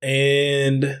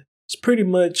 and it's pretty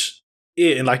much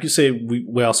it. And like you said,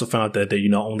 we also found out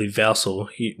that only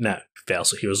not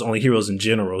vassal heroes, only heroes in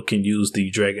general can use the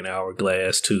Dragon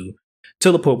Hourglass to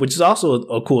teleport, which is also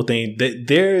a cool thing. That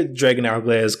their Dragon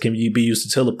Hourglass can be used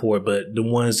to teleport, but the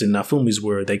ones in Naofumi's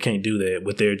world, they can't do that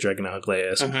with their Dragon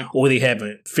Hourglass, or they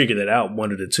haven't figured it out.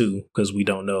 One of the two, because we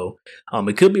don't know.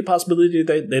 It could be a possibility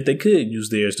that they could use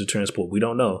theirs to transport. We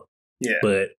don't know. Yeah,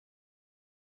 but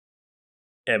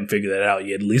haven't figured that out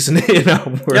yet. At least in our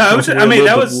world. Yeah, that was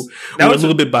a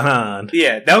little bit behind.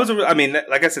 Yeah, that was.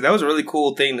 Like I said, that was a really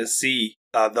cool thing to see.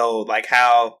 Though, like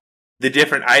how the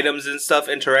different items and stuff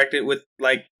interacted with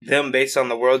like them based on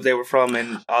the worlds they were from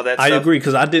and all that. I agree,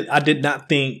 because I did not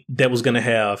think that was going to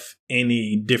have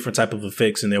any different type of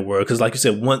effects in their world. Because, like you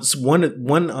said, one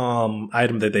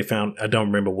item that they found, I don't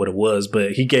remember what it was,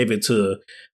 but he gave it to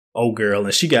old girl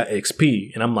and she got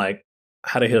XP, and I'm like,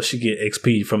 how the hell she get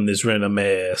XP from this random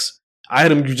ass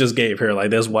item you just gave her? Like,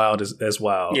 that's wild. That's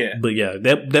wild. Yeah. But yeah,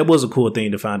 that was a cool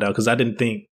thing to find out, because I didn't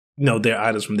think their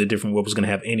items from the different world was going to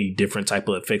have any different type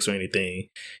of effects or anything.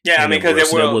 Yeah, because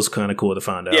their world, that was kind of cool to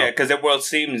find out. Yeah, because their world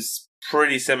seems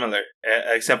pretty similar,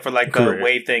 except for like the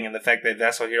wave thing and the fact that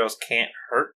Vassal heroes can't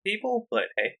hurt people. But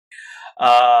hey,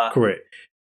 correct.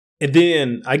 And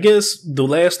then I guess the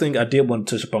last thing I did want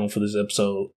to touch upon for this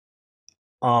episode,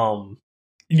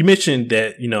 you mentioned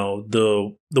that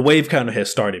the wave kind of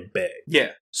has started back.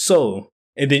 Yeah. So,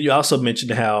 and then you also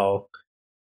mentioned how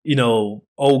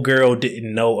old girl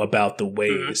didn't know about the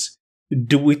waves. Mm-hmm.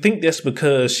 Do we think that's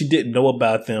because she didn't know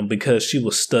about them because she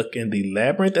was stuck in the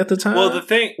labyrinth at the time? Well, the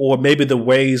thing, or maybe the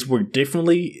waves work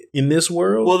differently in this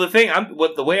world. Well,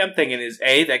 the way I'm thinking is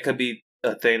that could be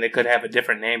a thing. They could have a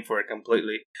different name for it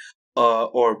completely,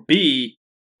 or B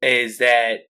is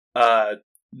that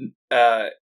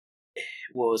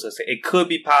what was I saying? It could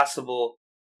be possible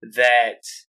that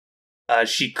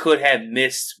she could have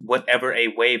missed whatever a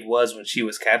wave was when she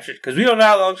was captured, because we don't know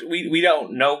how long we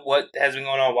don't know what has been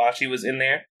going on while she was in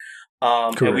there,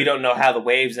 and we don't know how the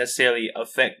waves necessarily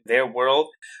affect their world,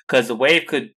 because the wave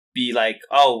could be like,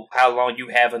 oh, how long you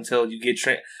have until you get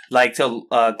till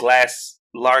Glass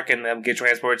Lark and them get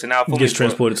transported to Naofumi. Gets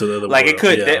transported to the other like world. It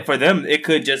could for them. It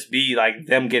could just be like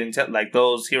them getting like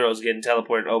those heroes getting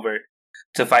teleported over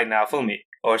to fight Naofumi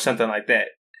or something like that,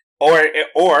 or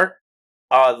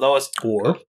Lois.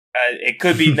 Or it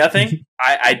could be nothing.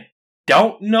 I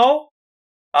don't know.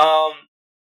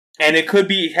 And it could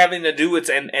be having to do with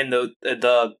and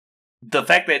the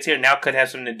fact that it's here now could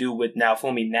have something to do with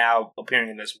Naofumi now appearing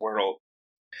in this world.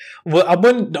 Well,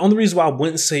 the only reason why I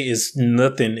wouldn't say it's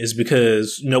nothing is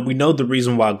because we know the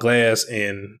reason why Glass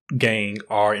and gang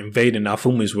are invading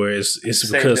Naofumi's world is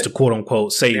because to quote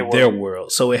unquote save their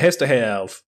world. So it has to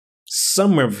have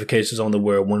some ramifications on the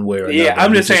world one way or another. Yeah,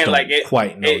 I'm just saying, like,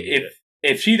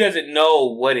 if she doesn't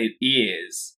know what it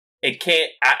is, it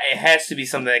can't. It has to be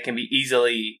something that can be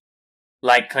easily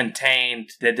like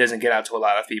contained, that doesn't get out to a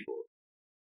lot of people.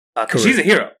 Because she's a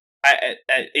hero.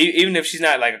 Even if she's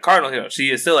not like a cardinal hero, she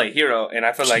is still a hero, and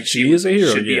I feel like she is a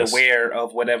hero. Should be aware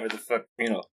of whatever the fuck.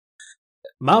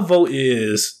 My vote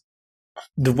is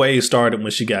the way it started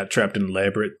when she got trapped in the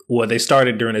labyrinth. Well, they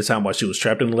started during the time while she was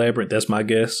trapped in the labyrinth. That's my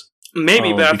guess.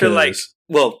 Maybe, but I feel like,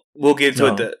 well, we'll get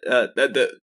into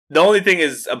it. The only thing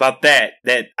is about that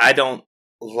I don't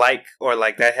like, or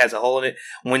like that has a hole in it.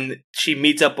 When she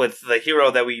meets up with the hero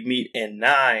that we meet in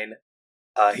 9,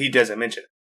 he doesn't mention it.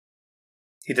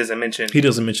 He doesn't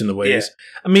mention the ways. Yeah.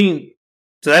 I mean,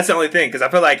 so that's the only thing, because I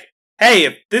feel like, hey,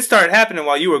 if this started happening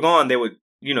while you were gone, they would,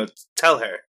 tell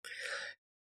her.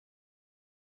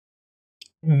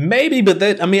 Maybe, but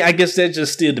I guess that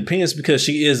just still depends, because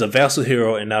she is a vassal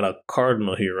hero and not a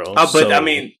cardinal hero. But I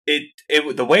mean,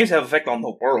 the waves have effect on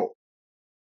the world,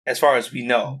 as far as we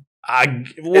know. That's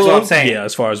what I'm saying. Yeah,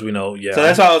 as far as we know, yeah. So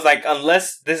that's why I was like,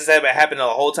 unless this has happened the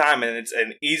whole time, and it's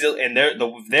an easy, and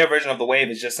their version of the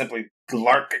wave is just simply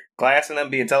glass in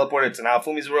them being teleported to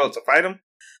Naofumi's world to fight him.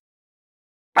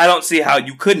 I don't see how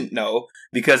you couldn't know,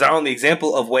 because our only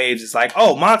example of waves is like,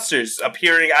 oh, monsters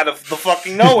appearing out of the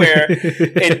fucking nowhere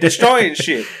and destroying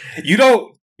shit. You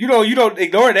don't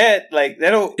ignore that. Like,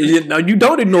 they don't. No, you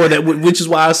don't ignore that, which is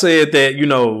why I said that,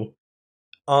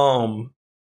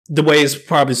 the waves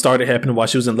probably started happening while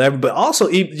she was in labyrinth. But also,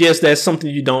 yes, that's something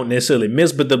you don't necessarily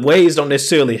miss. But the waves don't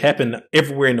necessarily happen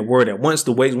everywhere in the world at once.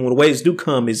 When the waves do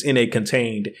come, is in a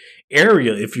contained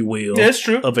area, if you will. That's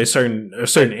true. Of a certain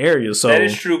area. So that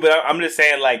is true. But I'm just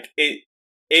saying, like,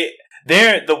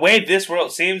 the way this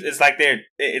world seems is like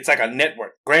it's like a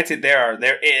network. Granted, they have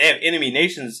enemy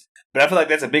nations, but I feel like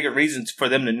that's a bigger reason for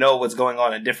them to know what's going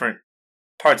on in different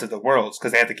parts of the world,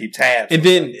 because they have to keep tabs. And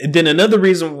then another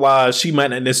reason why she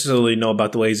might not necessarily know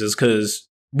about the waves is because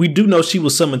we do know she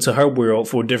was summoned to her world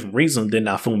for a different reason than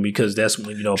Naofumi, because that's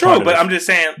when, True, but I'm just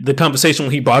saying, the conversation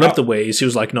when he brought up the waves, she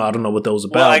was like, no, I don't know what those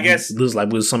about. Well, I guess it was like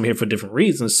we was some here for different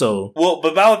reasons. So, well,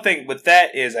 but my thing with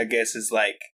that is, I guess, is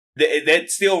like that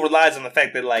still relies on the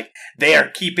fact that, like, they are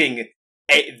keeping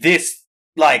this,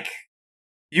 like,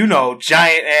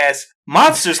 giant ass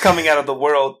monsters coming out of the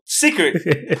world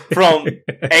secret from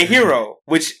a hero,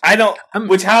 which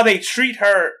which how they treat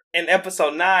her in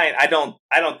episode 9, I don't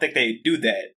think they do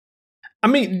that. I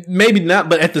mean, maybe not,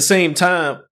 but at the same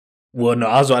time, well, no,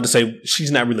 I was about to say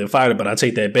she's not really a fighter, but I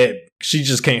take that back. She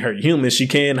just can't hurt humans. She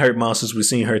can hurt monsters. We've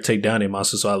seen her take down a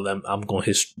monster, so I'm going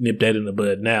to nip that in the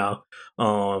bud now.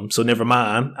 So never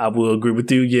mind. I will agree with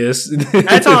you. Yes,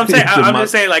 that's all I'm saying. I'm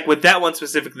just saying, like, with that one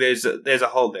specifically, there's a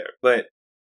hole there, but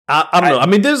I don't know. I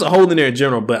mean, there's a hole in there in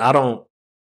general, but I don't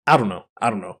know.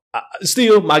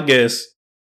 Still, my guess,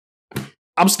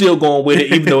 I'm still going with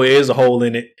it, even though there is a hole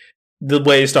in it. The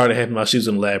way it started happening while she was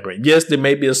in the labyrinth. Yes, there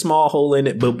may be a small hole in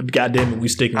it, but goddamn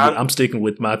it, I'm sticking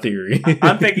with my theory.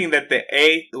 I'm thinking that the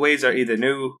waves are either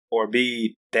new, or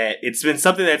B, that it's been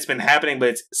something that's been happening, but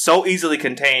it's so easily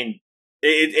contained.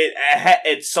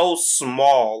 It's so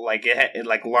small, like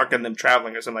like Lark and them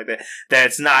traveling or something like that, that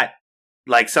it's not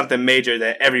like something major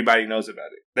that everybody knows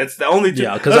about it. That's the only thing.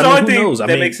 Yeah, because the only thing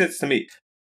that makes sense to me.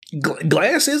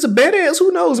 Glass is a badass.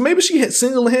 Who knows? Maybe she had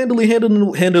single-handedly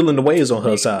handling the waves on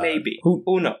her side. Maybe.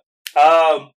 Who knows?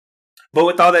 But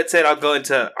with all that said, I'll go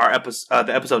into our episode,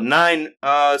 the episode 9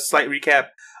 slight recap.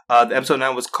 The episode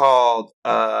 9 was called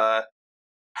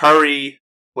Hurry.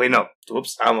 Wait, no.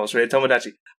 Whoops. I almost read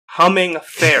Tomodachi. Humming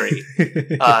Fairy.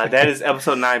 That is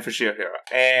episode 9 for Shirohiro.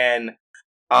 And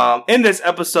in this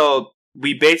episode,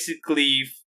 we basically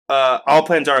all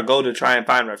plans are a go to try and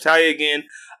find Raphtalia again.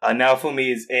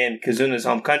 Naofumi is in Kazuna's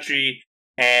home country,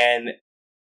 and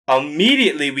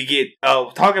immediately we get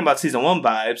talking about season 1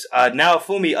 vibes.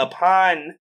 Naofumi,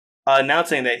 upon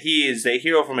announcing that he is a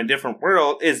hero from a different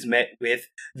world, is met with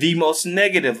the most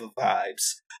negative of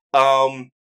vibes.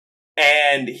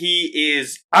 And he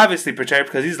is obviously perturbed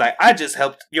because he's like, I just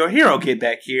helped your hero get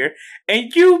back here,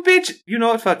 and you bitch, you know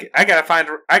what? Fuck it, I gotta find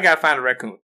a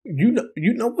raccoon. You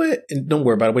know what? And don't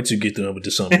worry about it. Wait till you get done with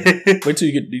this summer. Wait till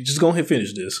you just go ahead and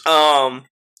finish this.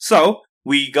 So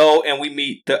we go and we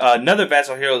meet another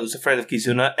vassal hero who's a friend of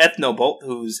Kizuna, Ethnobolt,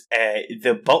 who's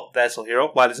the Bolt vassal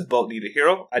hero. Why does a Bolt need a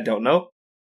hero? I don't know.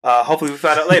 Hopefully we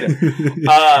find out later.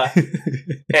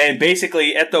 And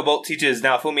basically, Ethnobolt teaches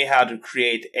Naofumi how to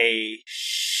create a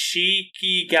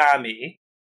Shikigami.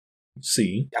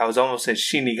 See, I was almost said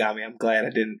Shinigami. I'm glad I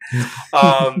didn't.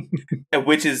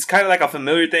 Which is kind of like a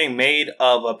familiar thing made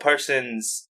of a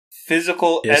person's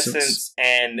physical essence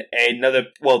and another.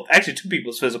 Well, actually, two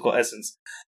people's physical essence.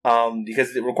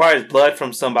 Because it requires blood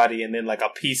from somebody and then like a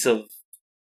piece of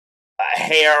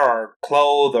hair or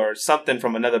cloth or something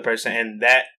from another person, and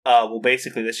that will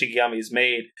basically, the Shikigami is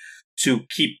made to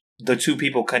keep the two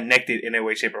people connected in a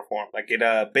way, shape, or form. Like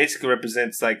it basically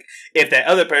represents like if that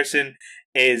other person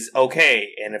is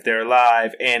okay and if they're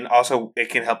alive, and also it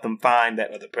can help them find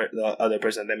that the other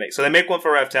person they make. So they make one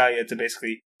for Raphtalia to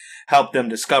basically help them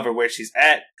discover where she's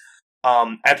at.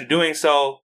 After doing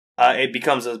so, it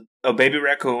becomes a baby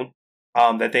raccoon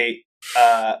that they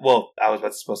I was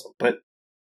about to suppose so, but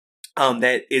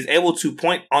that is able to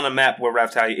point on a map where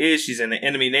Raphtalia is. She's in an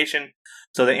enemy nation,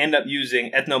 so they end up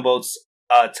using Ethnoboat's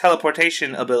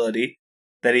teleportation ability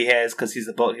that he has because he's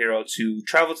the boat hero to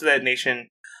travel to that nation.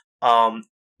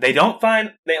 They don't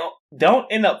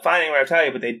end up finding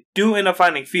Raphtalia, but they do end up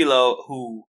finding Philo,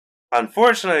 who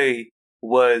unfortunately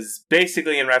was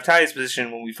basically in Raphtalia's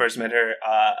position when we first met her,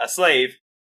 a slave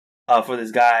for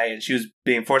this guy, and she was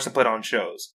being forced to put on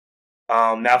shows.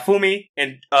 Now Fumi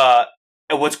and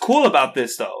what's cool about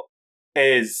this though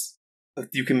is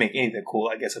you can make anything cool,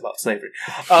 I guess, about slavery.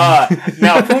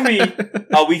 Now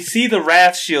Fumi, we see the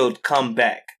Wrath Shield come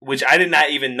back, which I did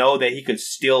not even know that he could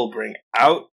still bring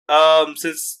out.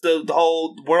 Since the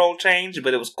whole world changed,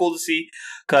 but it was cool to see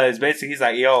because basically he's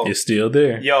like, "Yo, it's still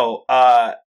there. Yo,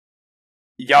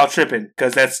 y'all tripping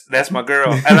because that's my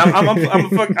girl, and I'm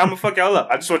gonna fuck y'all up.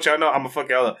 I just want y'all to know I'm gonna fuck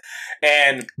y'all up."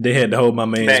 And they had to hold my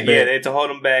man's back. Yeah, they had to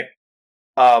hold him back.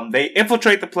 They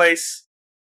infiltrate the place,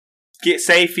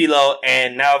 save Philo,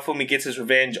 and now Fumi gets his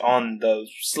revenge on the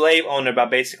slave owner by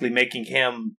basically making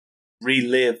him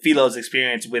relive Philo's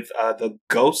experience with the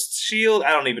Ghost Shield. I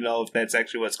don't even know if that's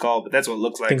actually what it's called, but that's what it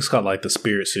looks like. I think it's called like the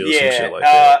Spirit Shield, some shit like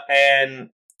that.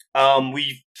 And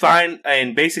we find,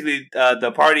 and basically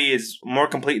the party is more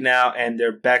complete now, and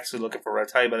they're back to looking for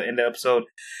Raphtalia by the end of the episode.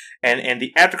 And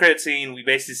the after credit scene, we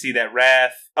basically see that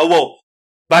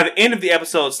by the end of the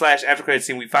episode / after credit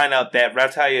scene, we find out that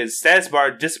Raphtalia's status bar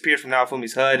disappeared from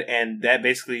Naofumi's HUD, and that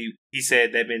basically he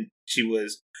said that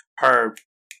her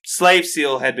slave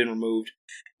seal had been removed,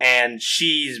 and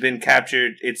she's been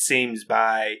captured, it seems,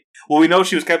 we know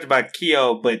she was captured by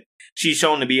Kyo, but she's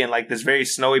shown to be in like this very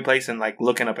snowy place and like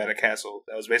looking up at a castle.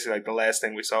 That was basically like the last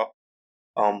thing we saw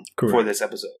for this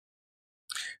episode.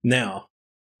 Now,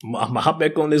 I'm gonna hop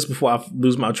back on this before I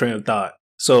lose my train of thought.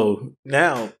 So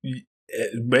now, we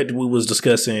was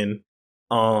discussing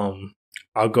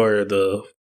Agora, the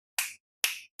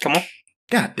come on,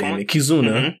 god damn it,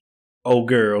 Kizuna, old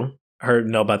girl. Heard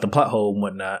know about the plot hole and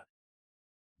whatnot.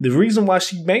 The reason why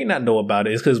she may not know about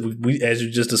it is because we, as you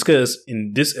just discussed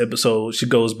in this episode, she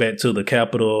goes back to the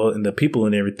capital and the people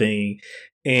and everything.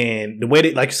 And the way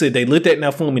they, like you said, they looked at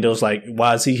Naofumi, they was like,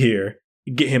 why is he here?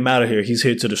 Get him out of here. He's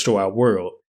here to destroy our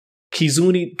world.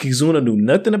 Kizuna knew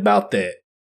nothing about that.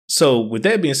 So with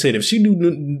that being said, if she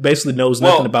basically knows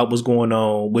nothing about what's going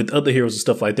on with other heroes and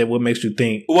stuff like that, what makes you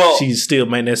think she still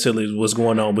might necessarily what's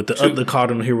going on with the other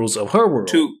cardinal heroes of her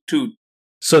world?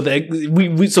 So that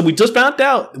we just found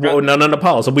out. Well, no,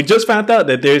 pause. So we just found out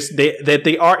that that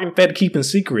they are in fact keeping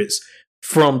secrets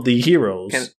from the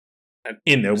heroes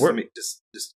in their world.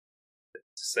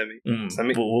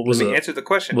 Let me answer the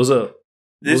question. What's up?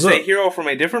 This is a hero from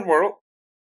a different world.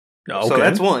 Okay. So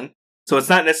that's one. So it's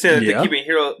not necessarily they're keeping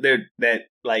hero there that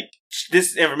like this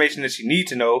is information that you need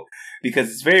to know because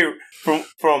it's very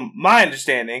from my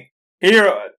understanding,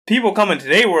 people coming to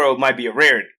their world might be a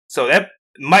rarity. So that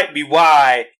might be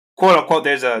why, quote unquote,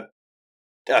 there's a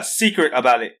secret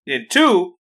about it. And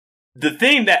two, the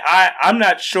thing that I'm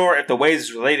not sure if the waves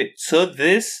is related to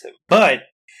this, but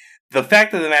the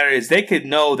fact of the matter is they could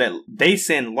know that they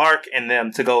send Lark and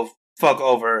them to go fuck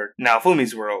over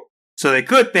Naofumi's world. So they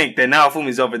could think that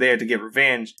Naofumi's over there to get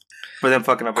revenge for them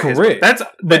fucking up. Correct.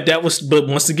 But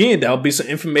once again, that would be some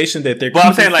information that they're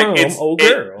keeping from old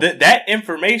girl. That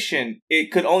information,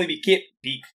 it could only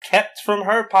be kept from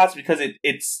her, possibly because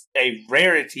it's a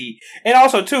rarity. And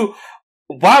also, too,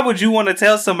 why would you want to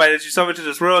tell somebody that you summoned to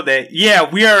this world that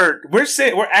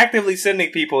we're actively sending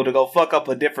people to go fuck up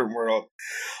a different world?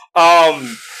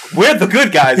 We're the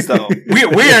good guys, though.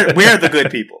 we're the good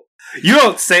people. You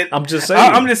don't say. I'm just saying.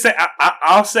 I'm just saying.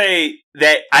 I'll say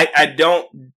that I don't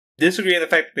disagree in the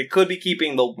fact that they could be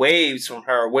keeping the waves from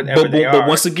her, whatever they are. But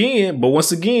once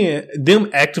again, them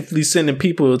actively sending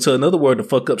people to another world to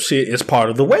fuck up shit is part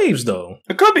of the waves, though.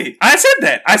 It could be. I said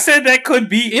that. I said that could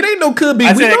be. It ain't no could be.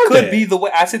 I said that could be the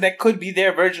way. I said that could be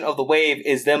their version of the wave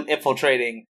is them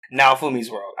infiltrating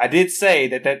Naofumi's world. I did say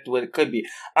that what it could be.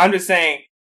 I'm just saying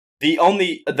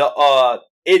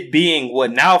it being what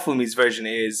Naofumi's version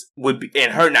would be,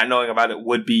 and her not knowing about it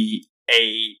would be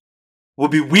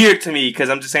weird to me because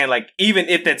I'm just saying, like, even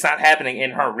if that's not happening in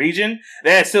her region,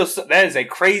 that is a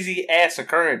crazy ass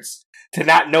occurrence to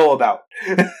not know about.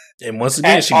 And once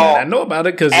again, she might not know about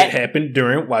it because it happened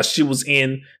while she was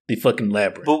in the fucking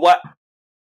labyrinth. But what?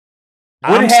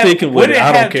 I'm sticking with it.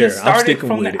 I don't care. I'm sticking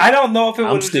with it. I don't know if it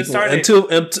would have just started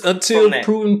until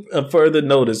proven further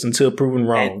notice. Until proven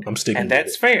wrong, I'm sticking. And with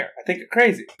that's it. fair. I think you're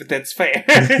crazy, but that's fair.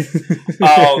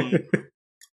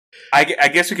 I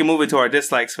guess we can move into our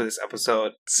dislikes for this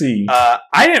episode. See,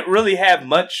 I didn't really have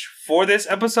much for this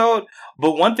episode,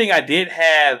 but one thing I did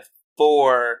have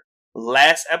for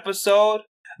last episode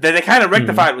that they kind of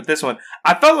rectified with this one.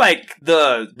 I felt like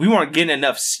we weren't getting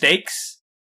enough stakes.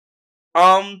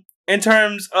 In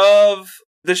terms of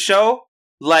the show,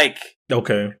 like,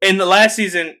 okay, in the last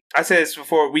season, I said this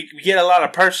before, we get a lot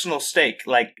of personal stake.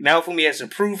 Like, Naofumi has to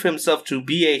prove himself to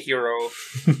be a hero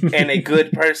and a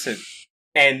good person.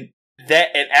 And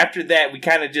after that, we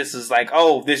kind of just is like,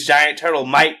 oh, this giant turtle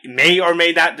may or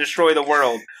may not destroy the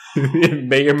world. It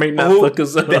may or may not fuck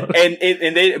us up.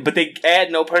 But they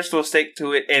add no personal stake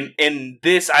to it. And in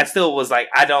this, I still was like,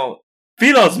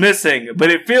 Philo's missing,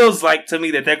 but it feels like to me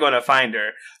that they're going to find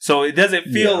her. So it doesn't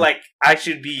feel like I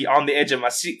should be on the edge of my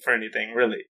seat for anything,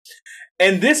 really.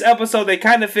 In this episode, they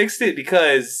kind of fixed it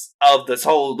because of this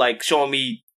whole, like, showing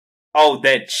me,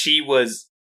 that she was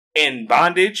in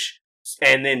bondage,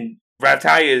 and then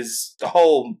Raptalia's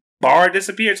whole bar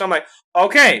disappeared. So I'm like,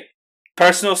 okay,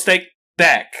 personal stake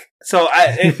back. So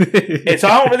I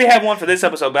don't really have one for this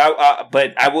episode,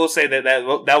 but I will say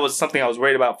that was something I was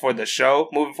worried about for the show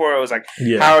moving forward. I was like,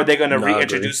 how are they going to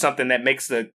reintroduce something that makes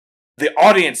the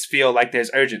audience feel like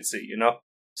there's urgency, you know?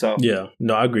 So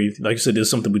I agree. Like you said, there's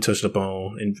something we touched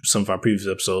upon in some of our previous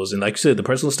episodes, and like you said, the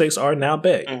personal stakes are now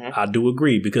back. Mm-hmm. I do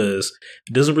agree because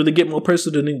it doesn't really get more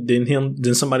personal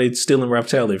than somebody stealing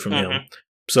Raptalia from him.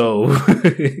 So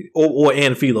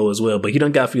and Philo as well, but he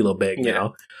done got Philo back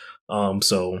now.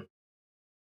 So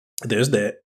there's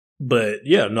that. But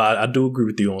I do agree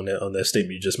with you on that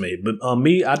statement you just made. But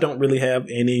me, I don't really have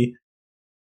any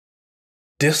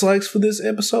dislikes for this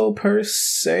episode per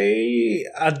se.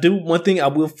 One thing I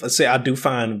will say I do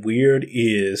find weird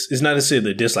is, it's not necessarily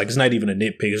a dislike, it's not even a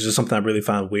nitpick, it's just something I really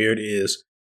find weird is,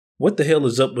 what the hell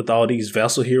is up with all these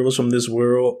vassal heroes from this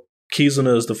world?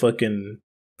 Kizuna is the fucking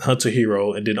hunter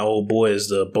hero, and then old boy is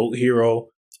the boat hero.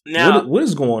 Now, what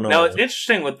is going on? Now, it's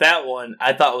interesting with that one.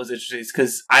 I thought it was interesting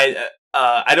because I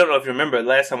don't know if you remember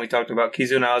last time we talked about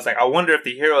Kizuna. I was like, I wonder if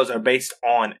the heroes are based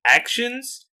on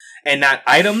actions and not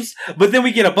items. But then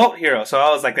we get a boat hero, so I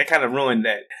was like, that kind of ruined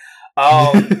that.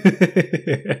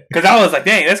 Because I was like,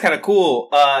 dang, that's kind of cool.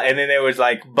 And then there was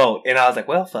like boat, and I was like,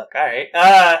 well, fuck, all right.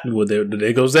 Well,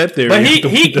 there goes that theory. But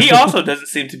he also doesn't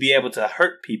seem to be able to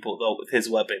hurt people though with his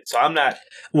weapon. So I'm not.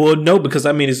 Well, no, because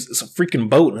I mean it's a freaking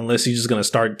boat. Unless he's just gonna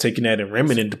start taking that and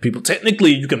ramming into people.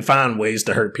 Technically, you can find ways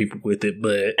to hurt people with it,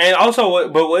 but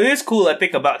what is cool, I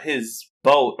think, about his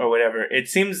boat or whatever, it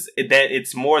seems that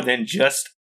it's more than just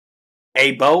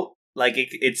a boat. Like,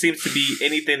 it seems to be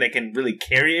anything that can really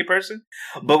carry a person.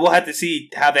 But we'll have to see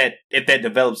if that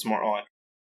develops more on.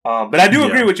 But I do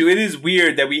agree with you. It is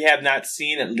weird that we have not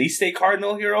seen at least a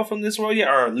cardinal hero from this world yet,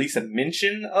 or at least a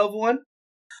mention of one.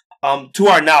 To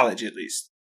our knowledge, at least.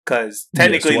 Because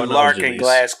technically Lark and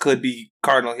Glass could be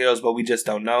cardinal heroes, but we just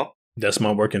don't know. That's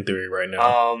my working theory right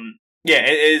now.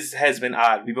 It has been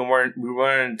odd. We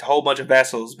learned a whole bunch of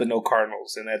vassals, but no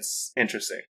cardinals, and that's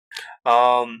interesting.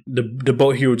 The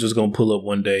boat hero just gonna pull up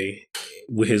one day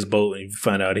with his boat and you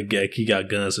find out he got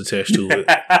guns attached to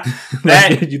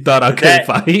it. You thought I couldn't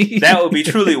fight? That would be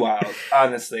truly wild,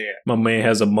 honestly. My man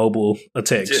has a mobile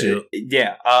attack ship.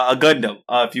 Yeah, a Gundam,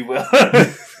 if you will.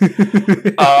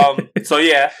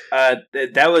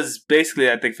 That was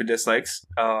basically, I think, for dislikes.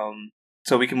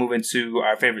 So we can move into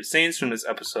our favorite scenes from this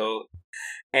episode,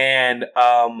 and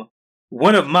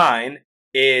one of mine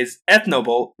is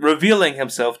Ethnobolt revealing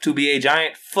himself to be a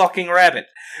giant fucking rabbit,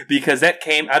 because that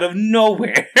came out of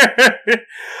nowhere.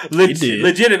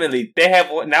 Legitimately, they have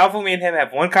Naofumi and him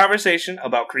have one conversation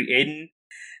about creating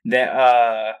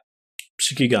that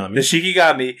Shikigami. The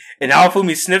Shikigami, and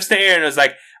Naofumi sniffs the air and is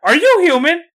like, "Are you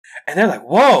human?" And they're like,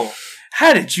 "Whoa,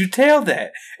 how did you tell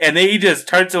that?" And then he just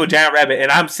turns to a giant rabbit,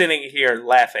 and I'm sitting here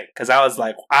laughing because I was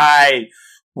like,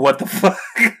 what the fuck?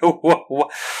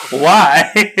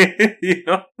 Why? You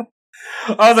know?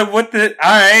 I was like, what the?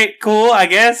 Alright, cool, I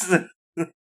guess.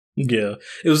 Yeah.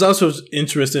 It was also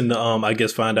interesting to, I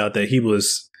guess, find out that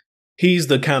he's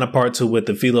the counterpart to what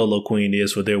the Philolo Queen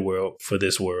is for their world, for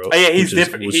this world. Oh, yeah, he's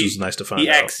different. Which is nice to find out. He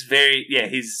acts very,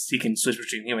 he can switch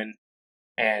between human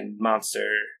and monster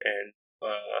and,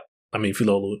 I mean,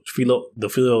 the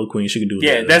Philolo Queen, she can do that.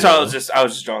 Yeah, that's why I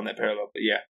was just drawing that parallel, but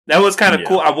yeah. That was kind of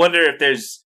cool. I wonder if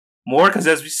there's more, because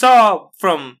as we saw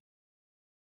from,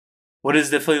 what is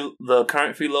the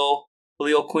current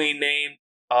Phileo Queen name?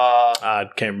 I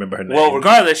can't remember her name. Well,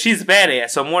 regardless, she's a badass,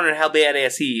 so I'm wondering how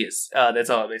badass he is. That's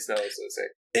all I basically was going to say.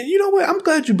 And you know what? I'm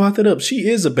glad you brought that up. She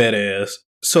is a badass.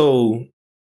 So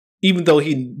even though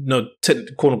he,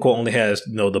 quote unquote, only has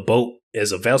the boat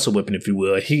as a vessel weapon, if you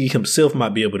will, he himself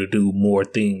might be able to do more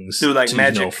things through like to,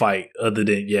 magic, fight other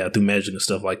than through magic and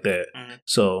stuff like that. Mm-hmm.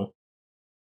 So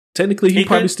technically, he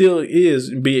probably still is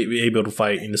be able to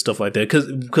fight and stuff like that.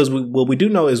 Because what we do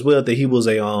know as well that he was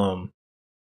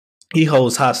he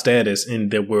holds high status in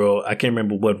their world. I can't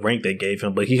remember what rank they gave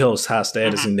him, but he holds high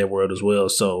status in their world as well.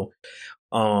 So,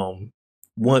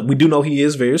 we do know he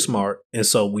is very smart, and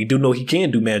so we do know he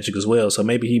can do magic as well. So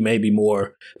maybe he may be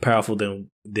more powerful than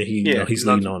he's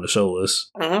leading on to show us.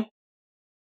 Mm-hmm.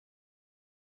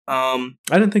 I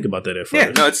didn't think about that at first.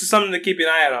 Yeah, no, it's just something to keep an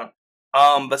eye out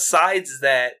on. Besides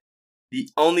that, the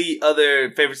only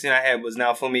other favorite scene I had was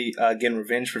Naofumi getting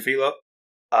revenge for Philo.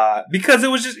 Because it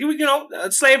was just,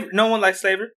 slavery. No one likes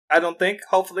slavery, I don't think.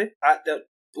 Hopefully.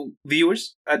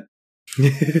 Viewers. I'm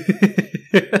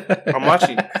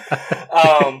watching.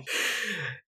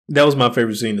 That was my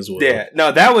favorite scene as well. Yeah.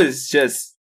 No, that was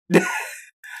just...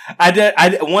 I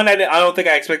don't think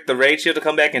I expect the raid shield to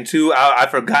come back, and two, I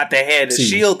forgot they had a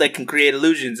shield that can create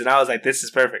illusions, and I was like, this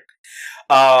is perfect.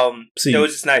 It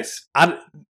was just nice.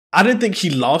 I didn't think he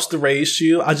lost the raid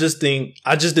shield. I just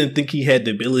didn't think he had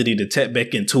the ability to tap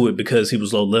back into it because he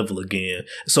was low level again.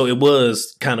 So it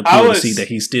was kind of cool to see that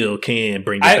he still can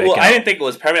bring it back out. I didn't think it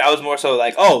was permanent. I was more so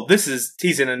like,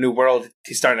 he's in a new world.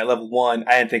 He's starting at level 1.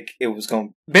 I didn't think it was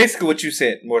going basically what you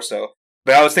said more so.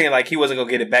 But I was thinking like he wasn't going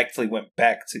to get it back till he went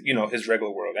back to, his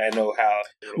regular world. I didn't know how.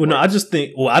 Well, no, I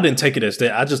didn't take it as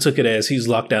that. I just took it as he's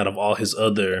locked out of all his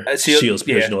other shields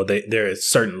because, there are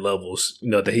certain levels,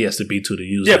 that he has to be to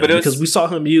use them. Because we saw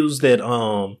him use that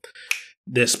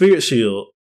spirit shield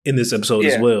in this episode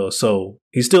as well. So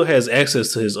he still has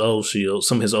access to his old shield,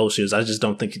 some of his old shields. I just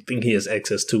don't think he has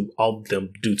access to all of them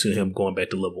due to him going back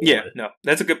to level 1. Yeah, no,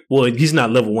 that's a good... Well, he's not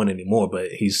level 1 anymore, but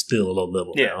he's still a low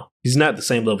level now. He's not the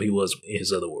same level he was in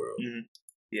his other world. Mm-hmm.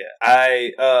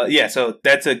 Yeah, so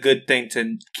that's a good thing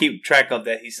to keep track of,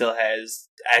 that he still has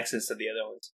access to the other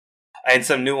ones. And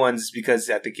some new ones because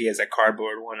I think he has a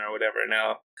cardboard one or whatever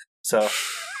now. So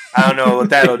I don't know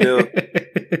what that'll do.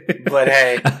 But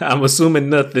hey, I'm assuming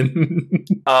nothing.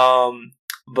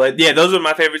 But yeah, those are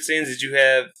my favorite scenes. Did you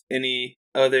have any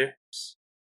others?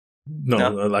 No,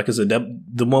 like I said,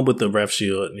 the one with the ref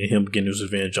shield and him getting his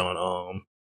revenge on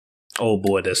old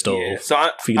boy that stole. Yeah. So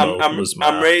was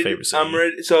my favorite scene. I'm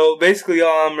ready. So basically,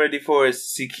 all I'm ready for is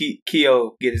to see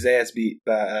Kyo get his ass beat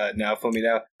by Naofumi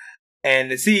now, and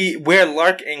to see where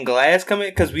Lark and Glass come in,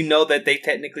 because we know that they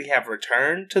technically have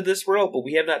returned to this world, but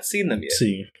we have not seen them yet.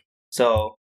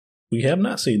 So we have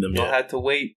not seen them yet. We'll have to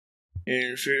wait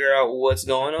and figure out what's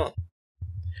going on.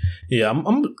 Yeah,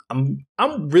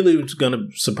 I'm really gonna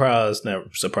surprise.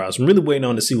 I'm really waiting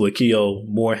on to see what Kyo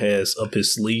more has up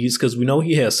his sleeves, because we know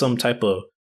he has some type of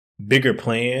bigger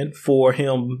plan for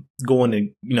him going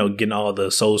and getting all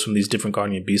the souls from these different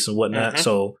guardian beasts and whatnot. Mm-hmm.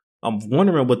 So I'm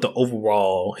wondering what his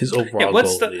overall goal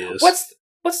is.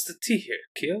 What's the tea here,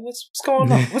 Kyo? What's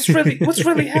going on? What's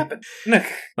really happened?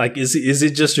 Like, is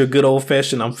it just your good old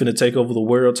fashioned I'm finna take over the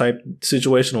world type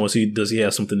situation, or does he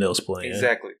have something else planned?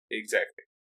 Exactly.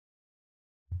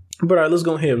 But all right, let's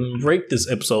go ahead and rate this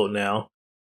episode now.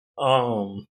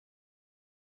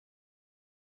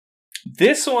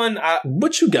 This one,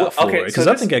 what you got for it? Because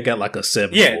I think I got like a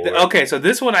 7. Yeah. Okay. So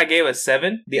this one I gave a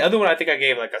 7. The other one I think I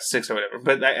gave like a 6 or whatever.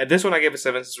 But this one I gave a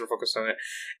 7 since we're focused on it.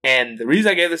 And the reason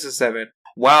I gave this a 7,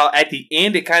 while at the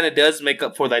end it kind of does make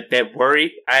up for that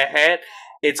worry I had,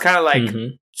 it's kind of like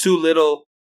too little,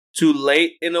 too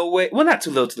late in a way. Well, not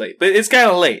too little, too late, but it's kind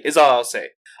of late. Is all I'll say.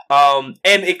 And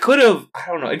it could have, I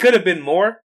don't know, it could have been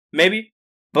more, maybe.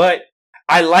 But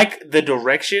I like the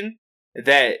direction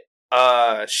that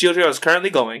Shield Hero is currently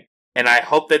going, and I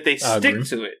hope that they stick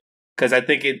to it, because I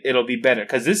think it'll be better.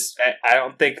 Because this, I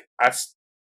don't think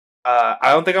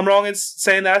I'm wrong in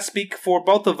saying that I speak for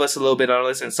both of us a little bit on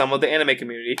this and some of the anime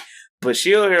community. But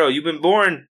Shield Hero, you've been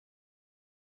born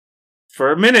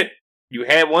for a minute. You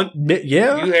had one, You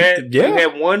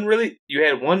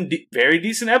had one very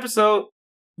decent episode.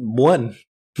 One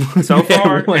so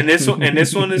far, and this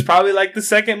one is probably like the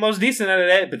second most decent out of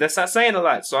that, but that's not saying a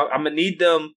lot. So I'm gonna need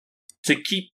them to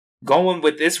keep going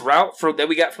with this route that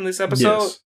we got from this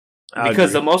episode,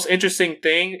 because the most interesting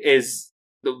thing is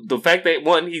the fact that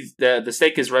one, the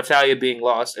stake is Reptalia being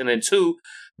lost, and then two,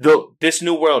 this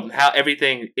new world and how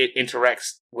everything it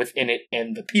interacts within it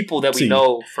and the people that we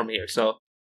know from here. So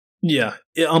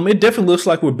it definitely looks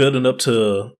like we're building up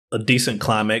to a decent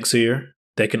climax here.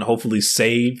 that can hopefully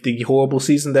save the horrible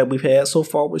season that we've had so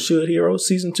far with Shield Hero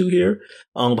season 2 here.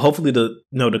 Hopefully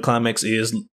the climax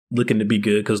is looking to be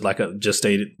good because, like I just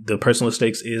stated, the personal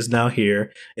stakes is now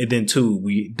here, and then too,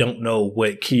 we don't know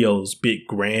what Kyo's big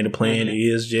grand plan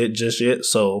is just yet.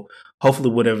 So hopefully,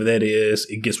 whatever that is,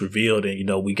 it gets revealed,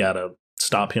 and we gotta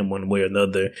stop him one way or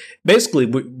another. Basically,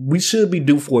 we should be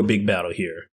due for a big battle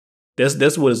here.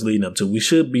 That's what it's leading up to. We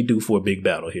should be due for a big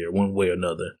battle here, one way or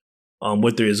another.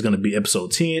 Whether it's going to be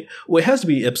episode 10, well, it has to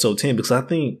be episode 10 because I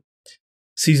think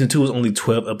season 2 is only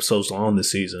 12 episodes long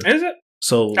this season. Is it?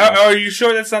 So, are you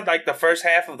sure that's not like the first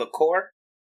half of the core?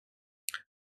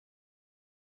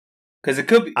 Because it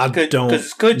could be. It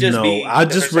could just be. I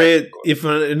just read, if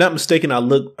I'm not mistaken,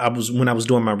 when I was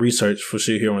doing my research for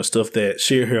Shield Hero and stuff, that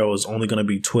Shield Hero is only going to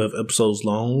be 12 episodes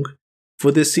long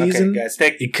for this season. Okay, guys,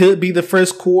 it could be the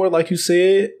first core, like you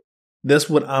said. That's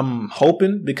what I'm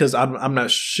hoping because I'm not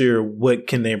sure what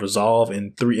can they resolve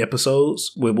in 3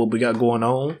 episodes with what we got going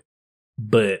on,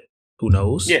 but. Who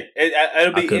knows? Yeah,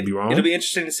 I could be wrong. It'll be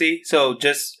interesting to see. So,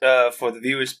 just for the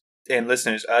viewers and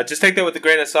listeners, just take that with a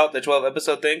grain of salt, the 12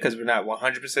 episode thing, because we're not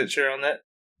 100% sure on that.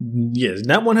 Yes,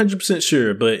 not 100%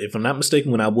 sure, but if I'm not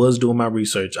mistaken, when I was doing my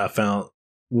research, I found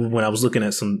when I was looking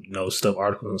at some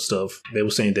articles and stuff, they were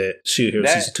saying that Shield Hero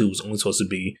season 2 was only supposed to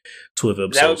be 12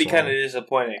 episodes. That would be kind of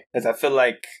disappointing because I feel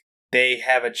like they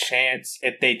have a chance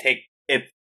if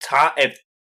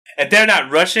they're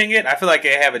not rushing it. I feel like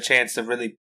they have a chance to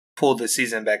really pull the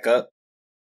season back up.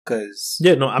 Cause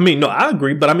I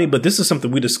agree, but this is something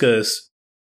we discussed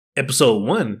episode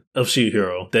 1 of Shield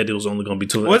Hero that it was only going to be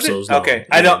 2 episodes long. Okay,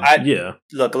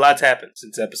 look, a lot's happened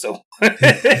since episode 1.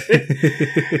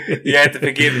 You have to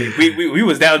forgive me. We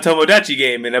was down Tomodachi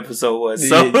game in episode 1,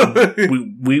 so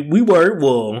we were.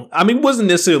 Well, we wasn't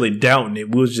necessarily doubting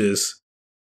it. We was just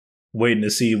waiting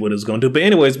to see what it's going to do. But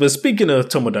anyways, speaking of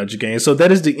Tomodachi game, so that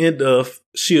is the end of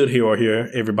Shield Hero here.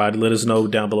 Everybody, let us know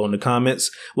down below in the comments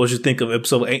what you think of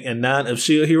episode 8 and 9 of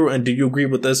Shield Hero. And do you agree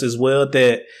with us as well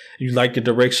that you like the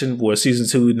direction where season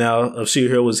 2 now of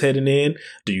Shield Hero is heading in?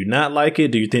 Do you not like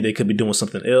it? Do you think they could be doing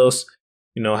something else?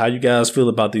 How you guys feel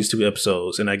about these 2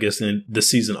 episodes? And I guess then the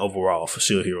season overall for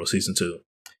Shield Hero season 2.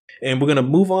 And we're going to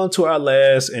move on to our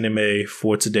last anime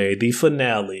for today, the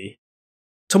finale.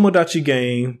 Tomodachi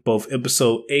Game, both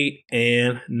episode 8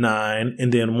 and 9.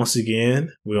 And then once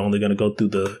again, we're only going to go through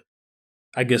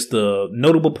the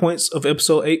notable points of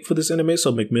episode 8 for this anime.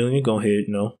 So McMillian, go ahead,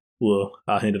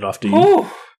 I'll hand it off to you.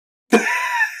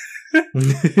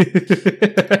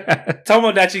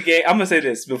 Tomodachi Game, I'm going to say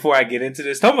this before I get into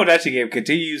this. Tomodachi Game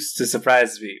continues to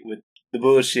surprise me with the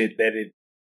bullshit that it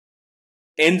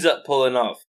ends up pulling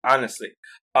off, honestly.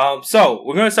 So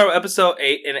we're going to start with episode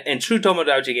 8 in true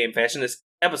Tomodachi Game fashion. This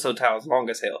episode title is long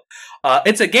as hell.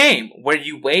 It's a game where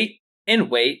you wait and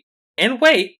wait and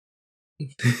wait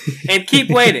and keep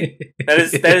waiting. That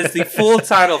is the full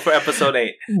title for episode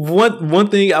 8. One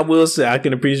thing I will say I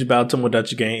can appreciate about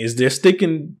Tomodachi Game is they're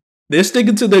sticking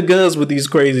to their guns with these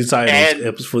crazy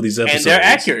titles for these episodes, and they're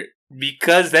accurate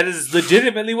because that is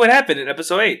legitimately what happened in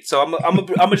episode 8. So I'm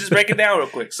gonna just break it down real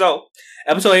quick. So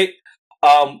episode 8,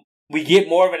 we get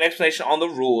more of an explanation on the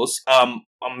rules.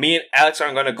 Me and Alex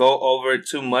aren't going to go over it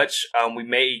too much. We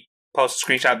may post a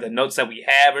screenshot of the notes that we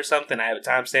have or something. I have a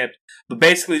timestamp. But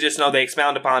basically just know they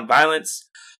expound upon violence,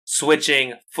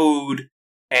 switching, food,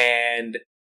 and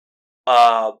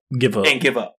give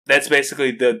up. That's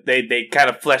basically they kind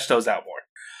of flesh those out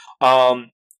more.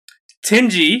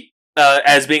 Tenji,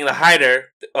 as being the hider,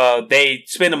 they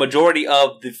spend a majority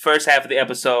of the first half of the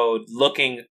episode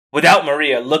without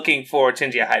Maria, looking for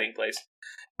Tenji a hiding place.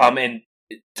 And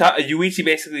Yuichi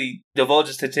basically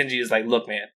divulges to Tenji is like, look,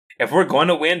 man, if we're going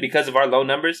to win because of our low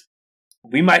numbers,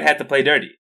 we might have to play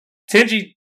dirty.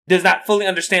 Tenji does not fully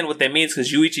understand what that means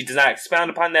because Yuichi does not expound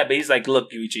upon that, but he's like,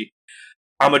 look, Yuichi,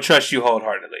 I'm going to trust you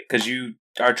wholeheartedly because you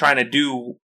are trying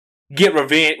to get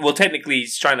revenge. Well, technically,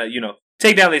 he's trying to,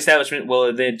 take down the establishment,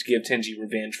 well, then give Tenji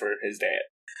revenge for his dad.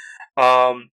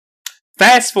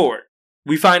 Fast forward.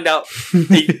 We find out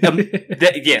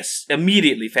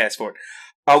immediately fast forward.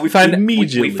 We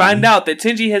find out that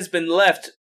Tenji has been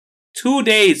left 2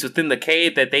 days within the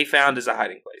cave that they found as a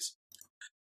hiding place.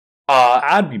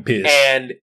 I'd be pissed.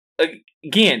 And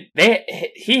again,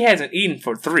 he hasn't eaten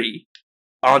for 3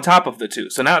 on top of the 2.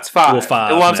 So now it's 5. Well,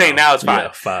 5. Well, I'm saying now it's 5.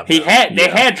 Yeah, 5 they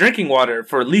had drinking water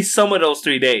for at least some of those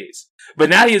 3 days. But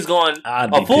now he's gone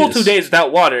a full 2 days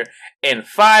without water and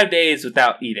 5 days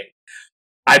without eating.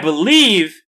 I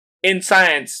believe in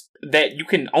science that you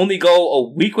can only go a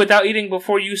week without eating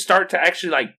before you start to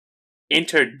actually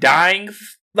enter dying,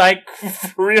 for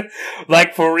real.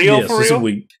 Yes, it's a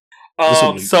week.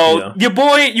 Your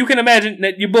boy, you can imagine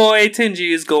that your boy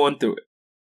Tenji is going through it.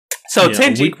 So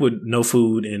Tenji, a week with no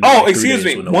food and excuse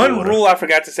me. No one rule I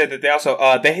forgot to say that they also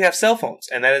they have cell phones,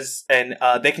 and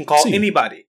they can call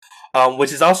anybody.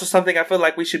 Which is also something I feel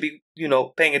like we should be,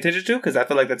 paying attention to, because I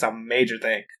feel like that's a major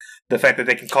thing. The fact that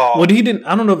they can call. Well, he didn't.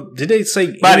 I don't know. Did they say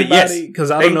anybody? Yes,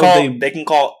 because I don't know. They can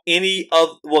call any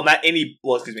of. Well, not any.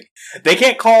 Well, excuse me. They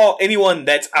can't call anyone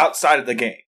that's outside of the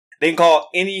game. They can call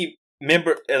any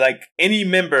member,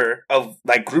 of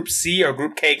like Group C or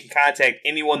Group K can contact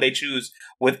anyone they choose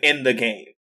within the game.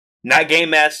 Not game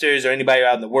masters or anybody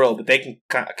out in the world, but they can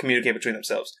communicate between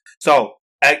themselves. So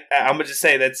I'm gonna just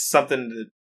say that's something to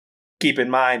keep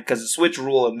in mind, because the Switch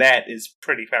rule and that is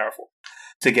pretty powerful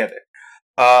together.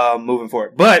 Moving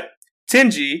forward, but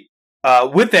Tenji,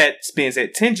 with that being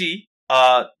said, Tenji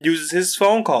uses his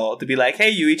phone call to be like,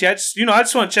 "Hey, Yuichi, I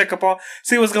just want to check up on,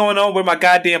 see what's going on, where my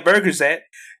goddamn burger's at,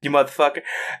 you motherfucker."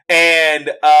 And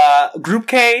Group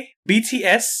K,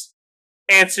 BTS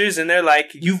answers, and they're like,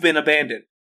 "You've been abandoned.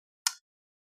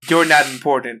 You're not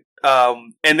important."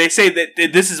 And they say that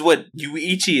this is what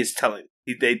Yuichi is telling.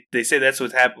 They say that's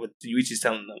what's happened. What Yuichi's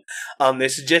telling them. They're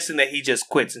suggesting that he just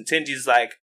quits, and Tenji's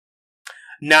like,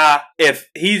 "Nah, if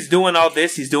he's doing all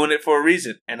this, he's doing it for a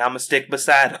reason, and I'm gonna stick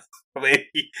beside him."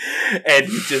 and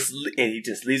he just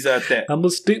leaves it at that. I'm gonna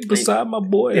stick beside my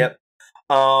boy. Yep.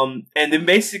 And then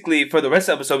basically for the rest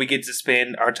of the episode, we get to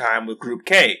spend our time with Group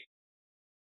K,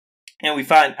 and we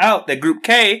find out that Group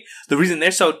K, the reason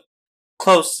they're so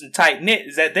close and tight knit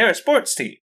is that they're a sports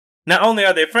team. Not only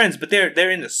are they friends, but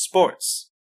they're into sports,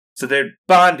 so they're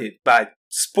bonded by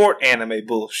sport anime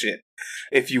bullshit,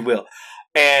 if you will.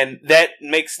 And that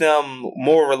makes them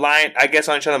more reliant, I guess,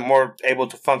 on each other, more able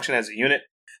to function as a unit,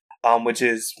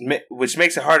 which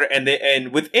makes it harder.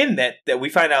 And within that we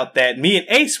find out that me and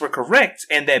Ace were correct,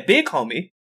 and that Big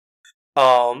Homie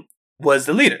was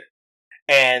the leader,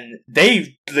 and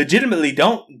they legitimately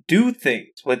don't do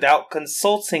things without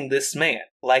consulting this man,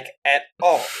 like at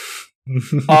all.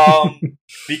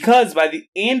 Because by the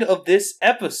end of this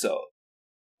episode,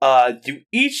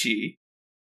 Yuichi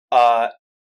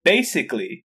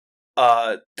basically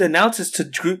announces to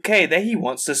Group K that he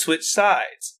wants to switch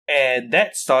sides, and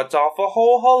that starts off a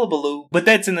whole hullabaloo. But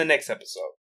that's in the next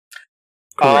episode.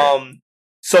 Correct.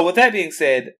 So with that being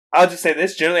said, I'll just say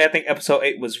this: generally, I think episode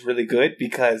 8 was really good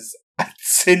because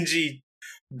Shinji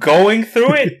going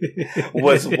through it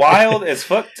was wild as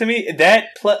fuck to me. That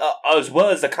as well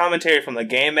as the commentary from the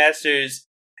game masters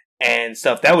and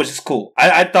stuff, that was just cool.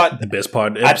 I thought the best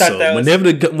part of the episode.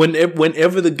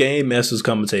 Whenever the game masters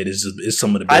commentate is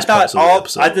some of the best parts of the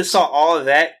episode. I just saw all of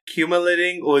that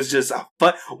accumulating was just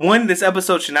fun. One, this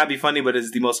episode should not be funny, but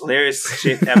it's the most hilarious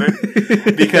shit ever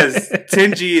because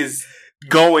Tenji is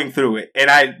going through it,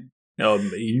 and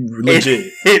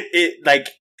legit.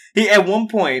 He at one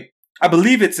point, I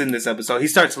believe it's in this episode, he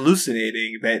starts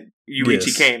hallucinating that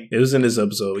Yuichi came. It was in this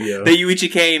episode, yeah. That Yuichi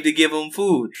came to give him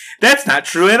food. That's not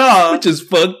true at all. Which is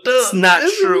fucked up. It's not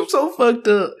true. So fucked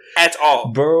up. At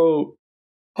all. Bro.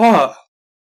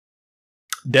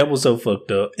 That was so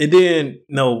fucked up. And then,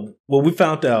 we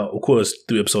found out, of course,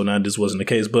 through episode 9, this wasn't the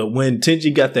case, but when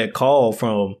Tenji got that call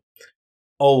from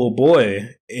old boy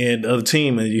and the other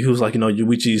team, and he was like,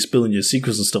 Yuichi spilling your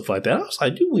secrets and stuff like that. I was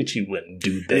like, Yuichi wouldn't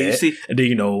do that. And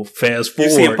then, fast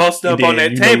forward. You see him posted up on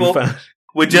that table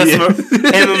with just him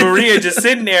and Maria just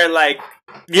sitting there like,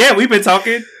 yeah, we've been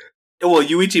talking. Well,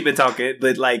 Yuichi been talking,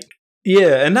 but like.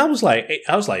 Yeah, and I was like,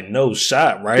 no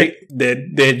shot, right?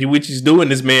 That Yuichi's doing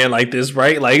this man like this,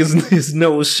 right? Like, it's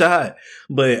no shot.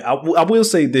 But I will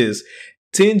say this.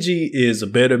 Tenji is a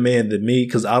better man than me,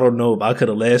 because I don't know if I could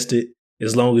have lasted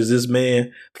as long as this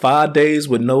man, 5 days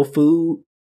with no food,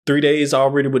 3 days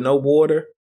already with no water.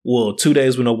 Well, 2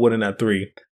 days with no water, not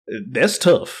 3. That's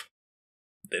tough.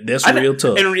 That's real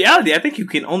tough. In reality, I think you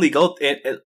can only go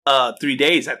 3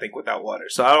 days, I think, without water.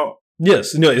 So I don't.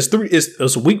 Yes,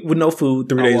 it's a week with no food,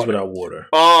 3 days without water.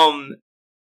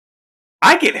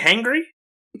 I get hangry.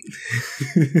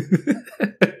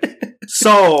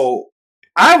 So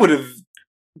I would have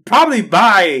probably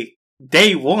by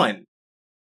day 1.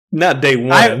 Not day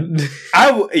 1.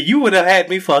 You would have had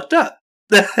me fucked up.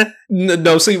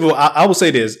 No, see, well, I would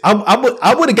say this. I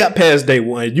would have got past day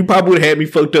 1. You probably would have had me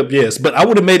fucked up, yes, but I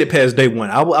would have made it past day 1.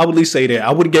 I would at least say that.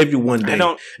 I would have gave you 1 day.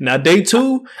 Now, day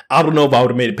 2, I don't know if I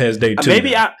would have made it past day 2.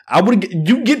 Maybe I would.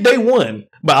 You get day 1,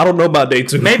 but I don't know about day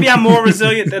 2. Maybe I'm more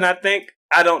resilient than I think.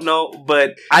 I don't know,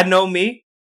 but I know me,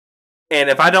 and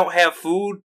if I don't have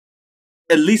food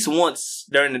at least once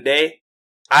during the day,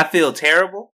 I feel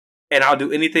terrible. And I'll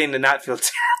do anything to not feel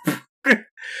terrible.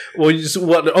 Well,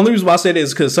 the only reason why I say that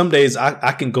is because some days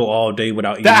I can go all day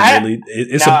without eating. Really,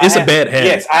 it's a bad habit.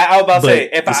 Yes, I was about to say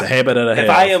it's a habit that I have. If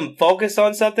I am focused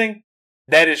on something,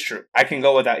 that is true. I can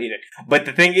go without eating. But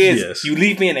the thing is, you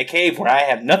leave me in a cave where I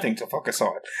have nothing to focus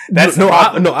on. That's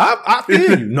I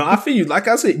feel you. No, I feel you. Like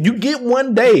I said, you get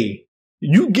one day.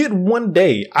 You get one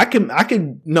day. I can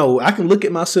look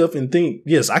at myself and think,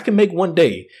 yes, I can make one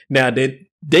day. Now that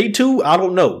day 2, I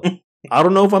don't know. I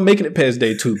don't know if I'm making it past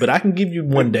day 2, but I can give you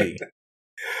one day.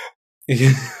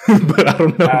 But I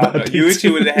don't know about you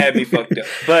would have had me fucked up.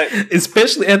 But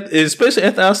especially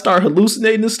after I start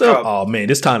hallucinating and stuff. Oh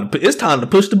man, it's time to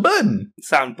push the button. It's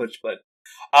time to push the button.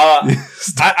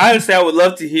 I honestly, I would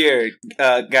love to hear,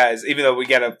 guys. Even though we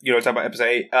gotta, talk about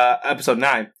episode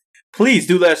 9. Please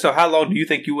do let us know how long do you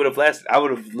think you would have lasted. I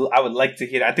would like to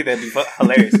hear that. I think that'd be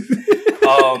hilarious.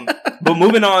 But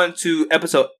moving on to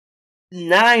episode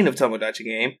 9 of Tomodachi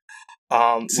Game,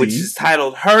 which is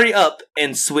titled "Hurry Up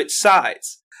and Switch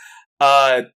Sides."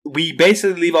 We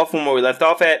basically leave off from where we left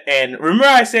off at, and remember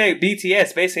I said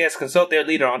BTS basically has to consult their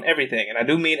leader on everything, and I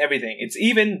do mean everything. It's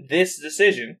even this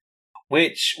decision,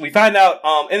 which we find out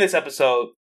in this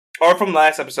episode. Or from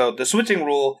last episode, the switching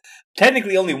rule,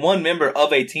 technically only one member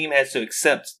of a team has to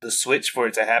accept the switch for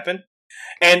it to happen.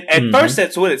 And at first,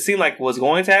 that's what it seemed like was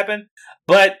going to happen.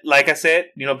 But, like I said,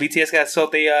 BTS got to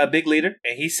consult the big leader,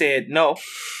 and he said, no.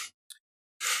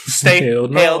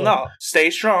 Hell no. Stay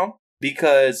strong,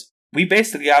 because we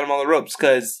basically got him on the ropes.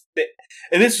 And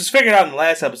this was figured out in the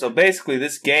last episode. Basically,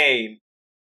 this game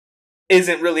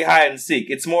isn't really hide and seek.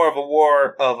 It's more of a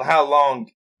war of how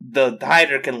long the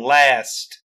hider can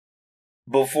last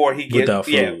before he gives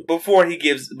before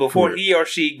he or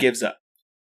she gives up.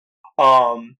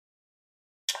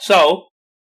 So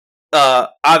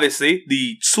obviously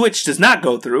the switch does not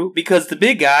go through because the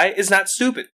big guy is not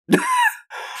stupid. But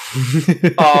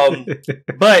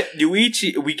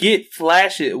Yuichi, we get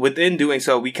flashes within doing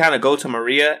so. We kind of go to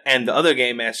Maria and the other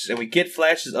game masters, and we get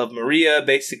flashes of Maria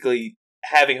basically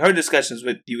having her discussions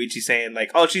with Yuichi, saying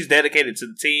like, "Oh, she's dedicated to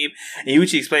the team," and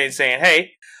Yuichi explains, saying,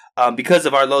 "Hey, because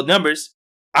of our low numbers,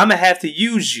 I'm gonna have to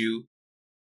use you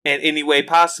in any way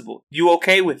possible. You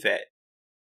okay with that?"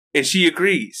 And she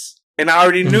agrees. And I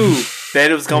already knew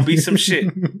that it was gonna be some shit.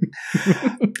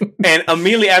 And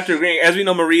immediately after agreeing, as we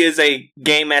know, Maria is a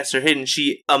game master hidden.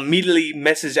 She immediately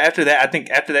messaged after that. I think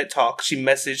after that talk, she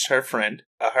messaged her friend,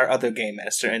 her other game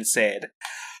master, and said,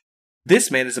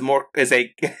 "This man is a much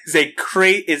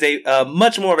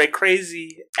more of a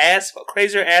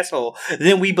crazier asshole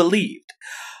than we believed."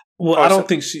 Well, I don't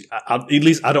think at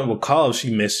least I don't recall if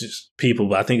she messaged people,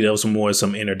 but I think there was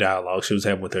some inner dialogue she was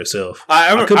having with herself.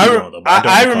 I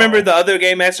remember the other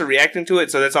game master reacting to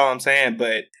it, so that's all I'm saying.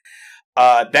 But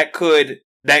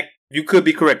you could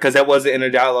be correct, because that was the inner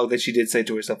dialogue that she did say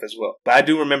to herself as well. But I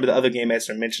do remember the other game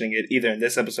master mentioning it either in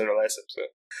this episode or last episode.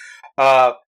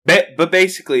 But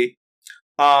basically,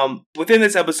 within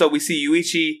this episode, we see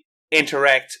Yuichi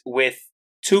interact with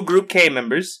 2 Group K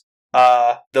members.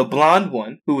 The blonde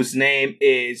one, whose name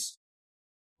is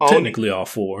technically all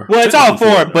 4. Well, it's all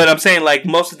 4, but I'm saying like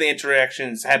most of the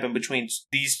interactions happen between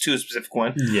these 2 specific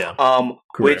ones. Yeah.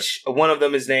 Which one of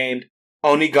them is named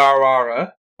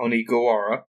Onigawara.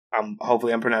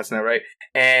 Hopefully I'm pronouncing that right.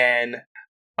 And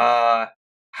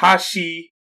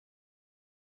Hashiratani.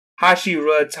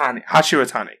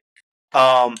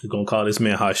 You're gonna call this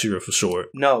man Hashira for short.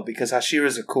 No, because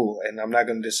Hashiras are cool, and I'm not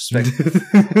gonna disrespect them.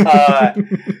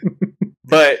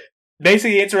 But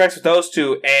basically he interacts with those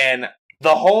 2, and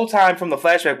the whole time from the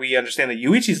flashback we understand that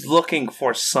Yuichi's looking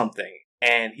for something.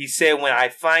 And he said when he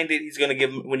finds it, he's gonna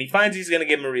give Maria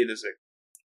the signal.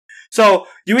 So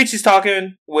Yuichi's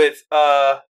talking with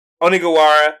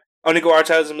Onigawara. Onigawara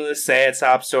tells him this sad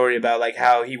sob story about like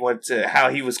how he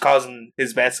was causing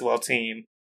his basketball team,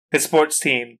 his sports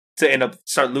team, to end up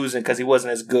start losing because he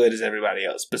wasn't as good as everybody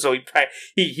else. But so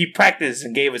he practiced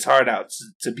and gave his heart out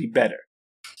to be better.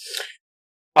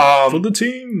 For the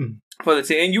team.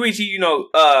 And Yuichi,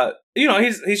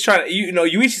 he's trying to,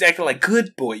 Yuichi's acting like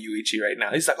good boy Yuichi right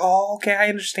now. He's like, "Oh, okay, I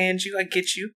understand you, I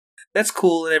get you. That's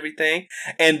cool and everything."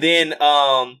 And then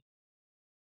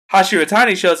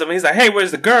Hashiratani shows up and he's like, "Hey,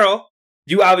 where's the girl?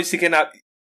 You obviously cannot,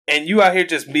 and you out here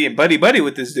just being buddy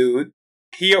with this dude.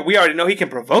 We already know he can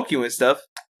provoke you and stuff.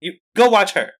 You go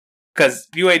watch her, because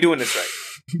you ain't doing this right."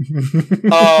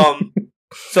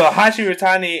 So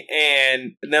Hashiratani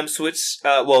and them switch.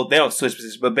 Well, they don't switch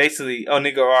positions, but basically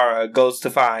Onigawara goes to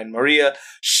find Maria,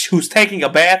 who's taking a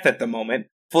bath at the moment,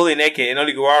 fully naked, and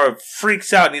Onigawara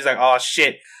freaks out and he's like, "Oh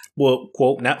shit!" Well,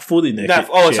 quote, not fully naked.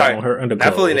 Sorry, on her underclothes.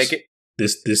 Not fully naked.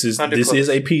 This is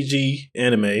a PG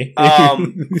anime.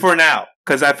 For now,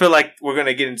 because I feel like we're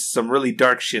gonna get into some really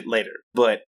dark shit later,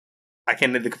 but I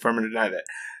can't neither confirm or deny that.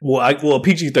 Well,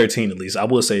 PG-13 at least. I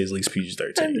will say at least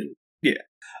PG-13.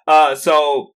 Yeah.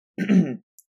 So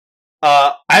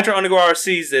after Onigawara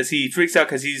sees this, he freaks out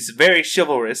because he's very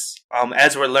chivalrous.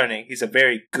 As we're learning, he's a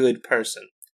very good person.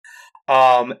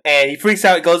 And he freaks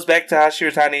out. He goes back to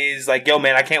Hashiratani. He's like, "Yo,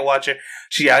 man, I can't watch her.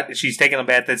 She's taking a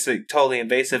bath that's like, totally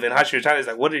invasive." And Hashiratani's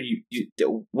like, "What are you?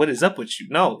 What is up with you?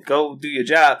 No, go do your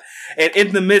job." And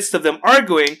in the midst of them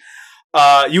arguing,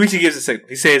 Yuichi gives a signal.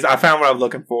 He says, "I found what I'm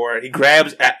looking for." He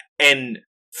grabs and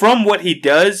from what he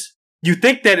does, you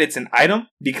think that it's an item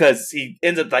because he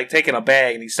ends up like taking a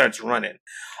bag and he starts running.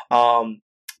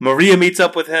 Maria meets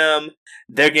up with him.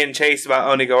 They're getting chased by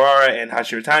Onigawara and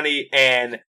Hashiratani,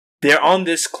 and they're on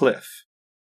this cliff.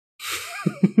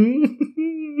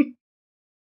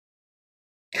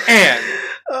 And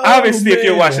obviously, if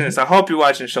you're watching this, I hope you're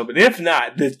watching the show. But if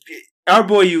not, our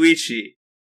boy Yuichi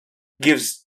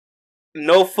gives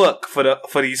no fuck for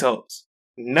these hoes.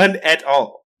 None at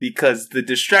all. Because the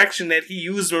distraction that he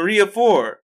used Maria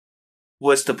for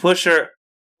was to push her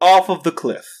off of the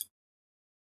cliff.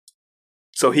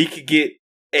 So he could get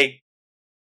a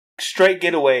straight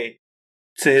getaway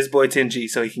to his boy Tenji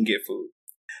so he can get food.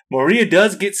 Maria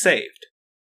does get saved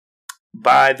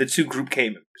by the two Group K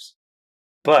members.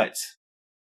 But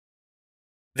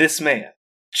this man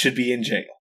should be in jail.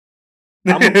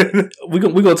 We're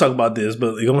gonna talk about this,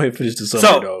 but go ahead and finish the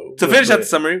summary. To finish out the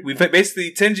summary, we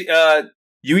basically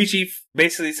Yuichi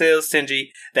basically tells Tenji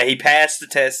that he passed the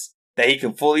test, that he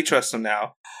can fully trust him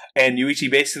now, and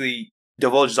Yuichi basically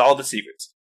divulges all the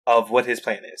secrets of what his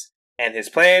plan is. And his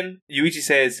plan, Yuichi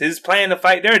says, his plan to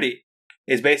fight dirty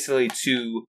is basically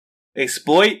to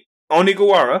exploit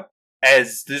Onigawara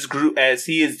as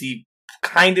he is the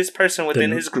kindest person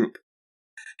within his group.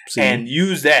 And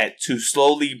use that to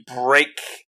slowly break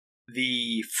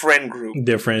the friend group,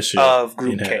 their friendship of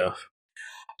Group K.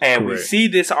 And we see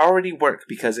this already work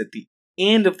because at the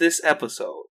end of this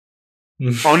episode,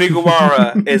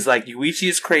 Onigawara is like, Yuichi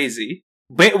is crazy.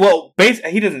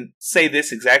 He doesn't say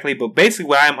this exactly, but basically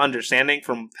what I'm understanding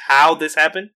from how this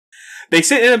happened, they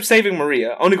end up saving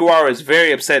Maria. Onigawara is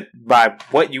very upset by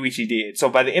what Yuichi did. So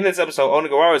by the end of this episode,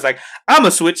 Onigawara is like, I'm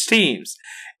going to switch teams.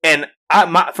 And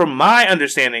from my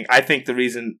understanding, I think the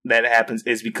reason that it happens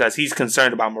is because he's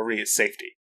concerned about Maria's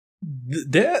safety.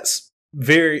 That's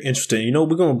very interesting. You know,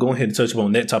 we're going to go ahead and touch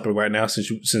upon that topic right now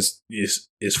since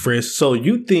it's fresh. So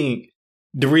you think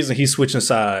the reason he's switching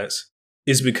sides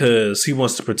is because he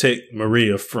wants to protect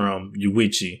Maria from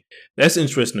Yuichi? That's an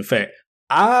interesting fact.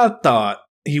 I thought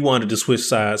he wanted to switch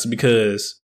sides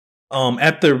because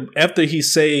after he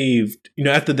saved,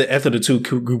 after the two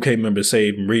Group K members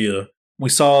saved Maria, we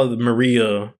saw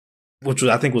Maria, which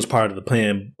I think was part of the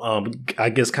plan, I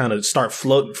guess kind of start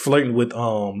flirting with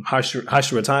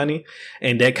Hashiratani,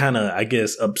 and that kind of, I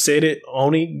guess, upset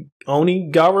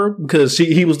Onigawara because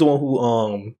he was the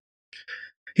one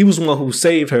who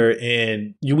saved her,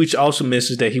 and Yuichi also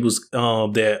mentions that he was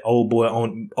that old boy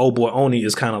Oni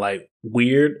is kind of like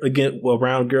weird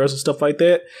around girls and stuff like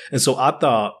that, and so I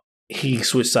thought he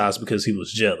switched sides because he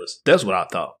was jealous. That's what I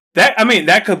thought.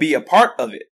 That could be a part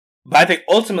of it. But I think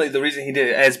ultimately the reason he did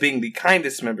it as being the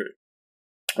kindest member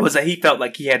was that he felt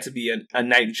like he had to be a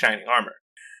knight in shining armor.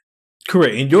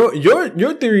 Correct. And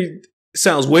your theory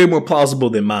sounds way more plausible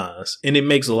than mine, and it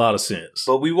makes a lot of sense.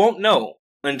 But we won't know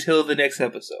until the next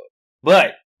episode.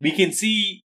 But we can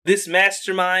see this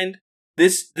mastermind,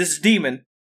 this demon,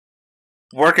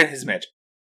 working his magic.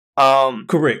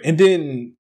 Correct. And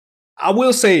then I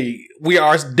will say we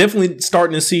are definitely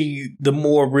starting to see the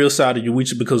more real side of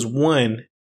Yuichi because one,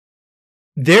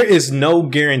 there is no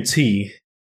guarantee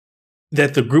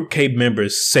that the Group K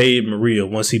members save Maria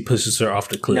once he pushes her off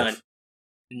the cliff.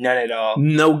 None at all.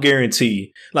 No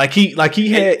guarantee. Like he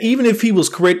had, even if he was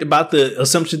correct about the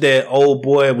assumption that old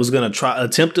boy was going to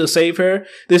attempt to save her,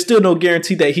 there's still no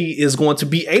guarantee that he is going to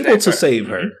be able to save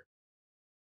her.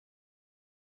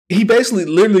 He basically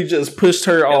literally just pushed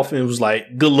her off and was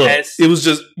like, good luck. It was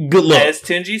just good luck. As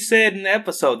Tenji said in the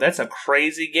episode, that's a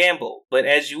crazy gamble. But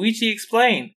as Yuichi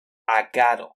explained, I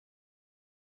got him.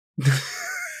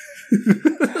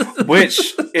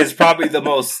 Which is probably the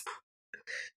most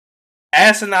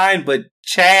asinine but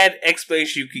Chad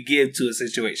explanation you could give to a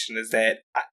situation is that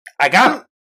I got him.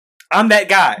 I'm that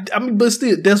guy. I mean, but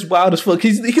still, that's wild as fuck.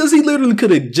 Because he literally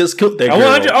could have just killed that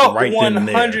girl right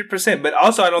 100%. But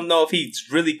also, I don't know if he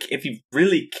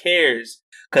really cares.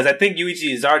 Because I think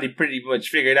Yuichi has already pretty much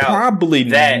figured out probably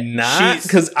that not.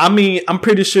 Because I mean, I'm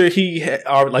pretty sure he,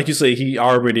 like you say, he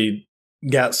already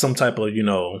got some type of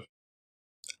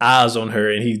eyes on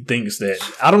her, and he thinks that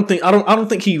I don't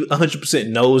think he 100%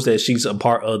 knows that she's a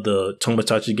part of the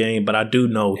Tomodachi gang, but I do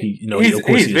know he of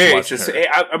course he's very watching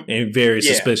her and very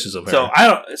suspicious of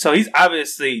her. So he's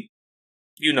obviously,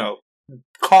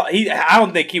 I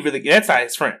don't think he really. That's not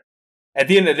his friend. At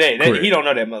the end of the day, he don't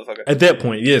know that motherfucker. At that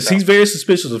point, yes, he's very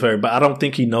suspicious of her, but I don't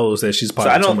think he knows that she's part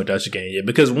of the Tomodachi gang yet.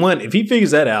 Because one, if he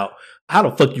figures that out, how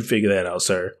the fuck you figure that out,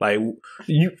 sir? Like,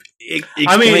 you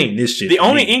explain this shit. The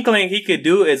only inkling he could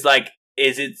do is that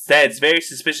it's very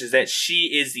suspicious that she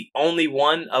is the only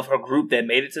one of her group that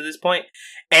made it to this point,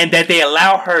 and that they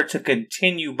allow her to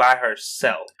continue by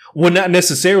herself. Well, not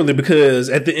necessarily, because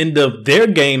at the end of their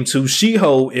game too,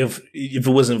 Shiho, if it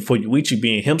wasn't for Yuichi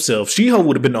being himself, Shiho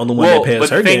would have been the only one that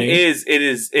passed her game. But the thing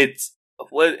is,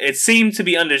 it seemed to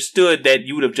be understood that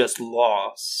you would have just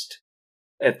lost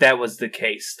if that was the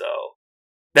case, though.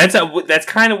 That's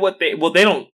kind of what they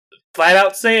don't flat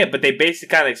out say it, but they basically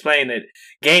kind of explain that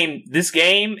this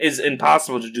game is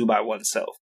impossible to do by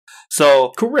oneself.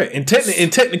 So correct, and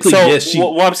technically, yes.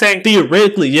 What I'm saying,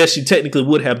 theoretically, yes, she technically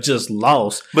would have just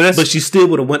lost, but she still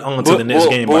would have went on to the next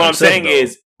game. But what I'm saying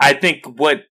is, I think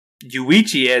what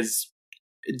Yuichi, as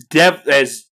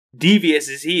devious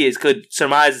as he is, could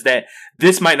surmise that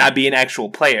this might not be an actual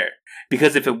player,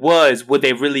 because if it was, would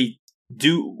they really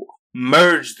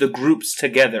merge the groups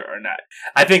together or not?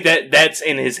 I think that's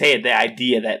in his head, the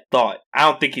idea, that thought. I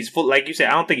don't think he's like you said,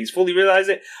 I don't think he's fully realized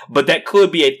it, but that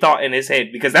could be a thought in his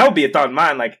head, because that would be a thought in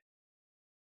mine, like,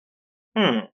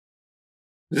 does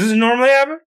this normally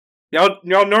happen? Y'all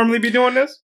normally be doing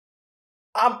this?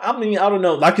 I mean, I don't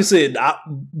know. Like I said,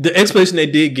 the explanation they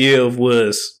did give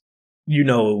was,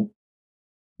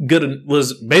 good,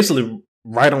 was basically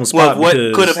right on the spot. Well, what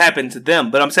could have happened to them?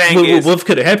 But I'm saying what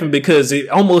could have happened, because it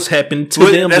almost happened to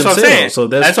them that's themselves. What I'm saying. So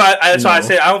that's why I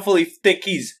said I don't fully think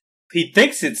he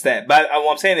thinks it's that. But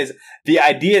what I'm saying is the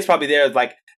idea is probably there.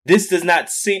 Like, this does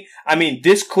not seem. I mean,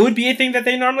 this could be a thing that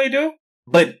they normally do,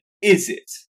 but is it?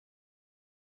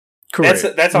 Correct.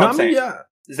 That's all I'm saying.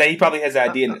 Is that he probably has the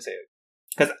idea in his head?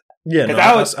 Because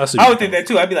I would think that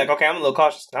too. I'd be like, okay, I'm a little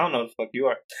cautious. I don't know what the fuck you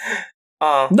are.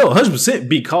 No, 100%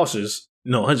 be cautious.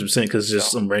 No, 100% because it's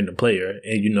just some random player,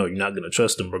 and you're not going to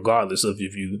trust them regardless of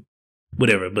if you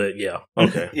whatever. But yeah,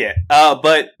 okay, yeah.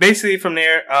 But basically from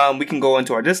there, we can go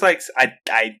into our dislikes.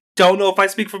 I don't know if I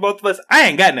speak for both of us. I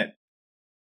ain't got none.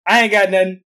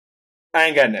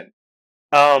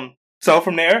 So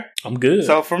from there, I'm good.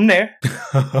 So from there,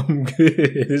 I'm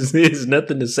good. There's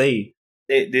nothing to say.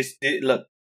 Look,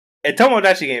 a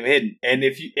Tomodachi game hidden, and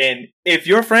if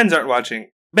your friends aren't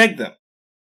watching, beg them.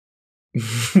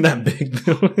 Not beg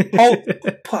them.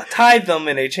 Tie them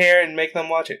in a chair and make them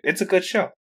watch it. It's a good show.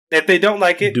 If they don't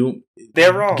like it,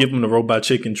 they're wrong. Give them the Robot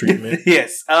Chicken treatment.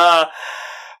 Yes.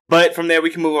 But from there, we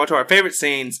can move on to our favorite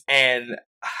scenes, and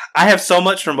I have so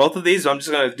much from both of these, so I'm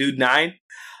just going to do 9.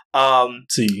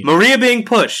 Maria being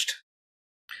pushed.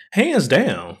 Hands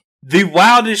down. The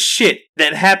wildest shit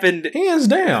that happened. Hands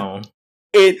down.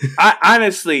 I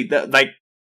honestly,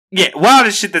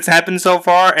 wildest shit that's happened so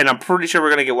far, and I'm pretty sure we're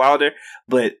going to get wilder,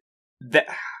 but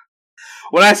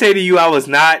when I say to you, I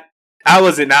wasn't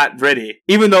not ready,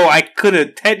 even though I could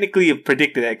have technically have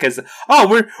predicted that, because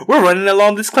we're running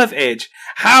along this cliff edge.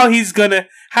 How is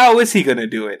he gonna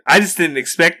do it? I just didn't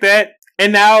expect that,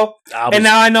 and now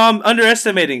I know I'm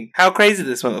underestimating how crazy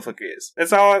this motherfucker is.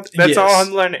 That's all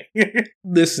I'm learning.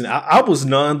 Listen, I was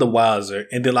none the wiser,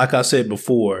 and then like I said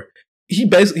before, he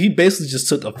basically just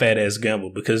took a fat ass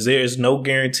gamble, because there is no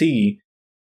guarantee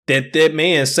that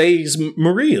man saves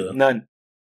Maria. None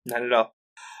at all.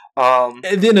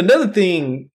 And then another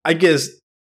thing, I guess,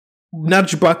 now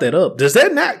that you brought that up, does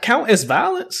that not count as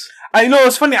violence? I know,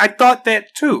 it's funny. I thought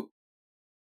that too,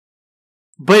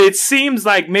 but it seems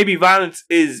like maybe violence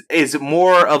is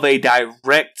more of a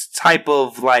direct type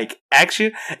of like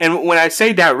action. And when I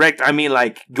say direct, I mean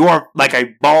like you're like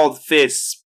a bald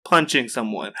fist punching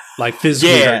someone, like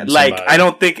physically. Yeah, like I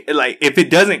don't think like if it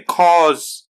doesn't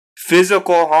cause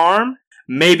physical harm,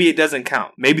 maybe it doesn't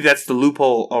count. Maybe that's the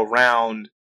loophole around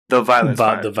the violence.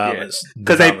 The violence.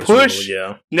 Because a push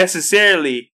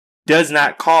necessarily does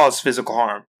not cause physical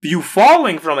harm. You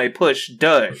falling from a push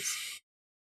does.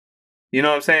 You know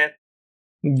what I'm saying?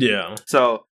 Yeah.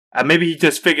 So maybe he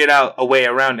just figured out a way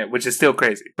around it, which is still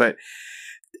crazy. But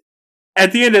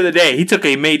at the end of the day, he took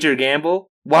a major gamble.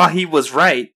 While he was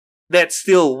right, that's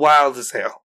still wild as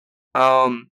hell.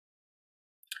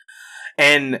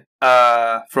 And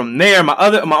from there,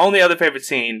 my only other favorite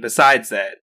scene besides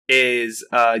that is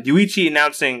Yuichi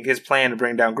announcing his plan to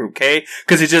bring down Group K,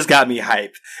 because it just got me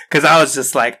hyped. Because I was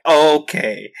just like,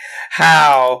 okay,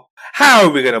 how How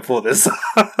are we gonna pull this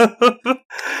off?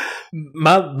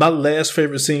 My last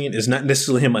favorite scene is not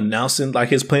necessarily him announcing like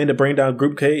his plan to bring down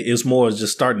Group K. It's more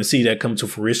just starting to see that come to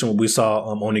fruition when we saw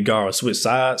Onigara switch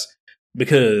sides.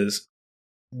 Because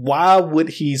why would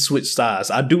he switch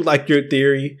sides? I do like your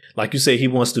theory. Like you say, he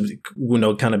wants to,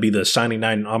 kind of be the shining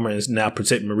knight in armor and now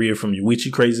protect Maria from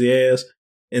Yuichi crazy ass.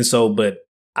 And so, but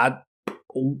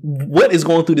what is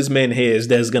going through this man's head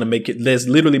that's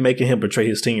literally making him betray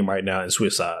his team right now and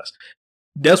switch sides?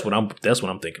 That's what I'm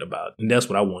thinking about, and that's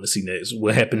what I want to see next.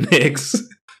 What happened next?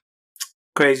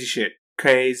 Crazy shit.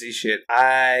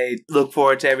 I look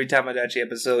forward to every Tomodachi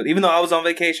episode, even though I was on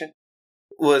vacation.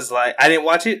 Was like I didn't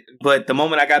watch it, but the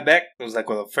moment I got back, it was like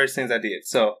one of the first things I did.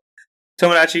 So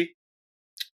Tomodachi,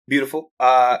 beautiful.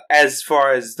 As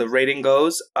far as the rating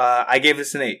goes, I gave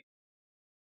this an 8.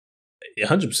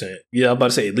 100%. Yeah, I'm about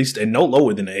to say at least and no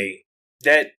lower than an 8.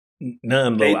 That.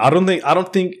 None low. I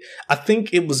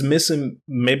think it was missing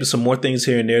maybe some more things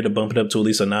here and there to bump it up to at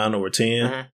least a 9 or a 10.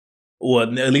 Mm-hmm.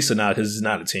 Well, at least a 9 because it's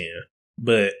not a 10.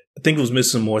 But I think it was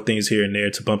missing more things here and there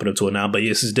to bump it up to a 9. But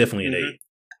yes, it's definitely an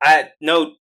 8.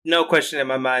 No question in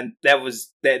my mind. That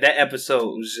episode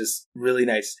was just really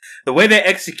nice. The way they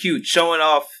execute, showing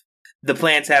off the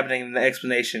plans happening and the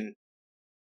explanation.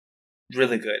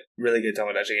 Really good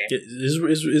Tomodachi game.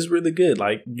 It's really good.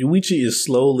 Like Yuichi is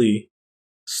slowly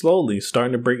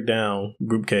starting to break down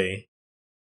Group K,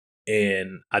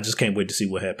 and I just can't wait to see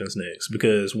what happens next.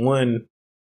 Because one,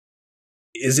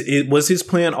 was his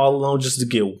plan all along just to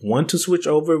get one to switch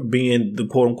over, being the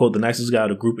quote unquote the nicest guy of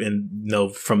the group,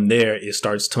 and from there it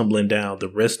starts tumbling down the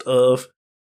rest of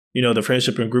the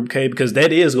friendship in Group K, because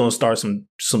that is going to start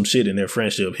some shit in their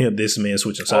friendship. this man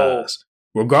switching sides.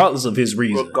 Regardless of his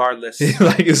reason. Regardless.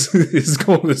 Like it's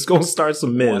going to start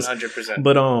some mess. 100%.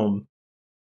 But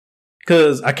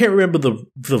because I can't remember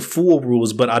the full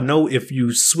rules, but I know if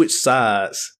you switch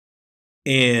sides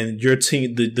and your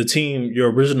team,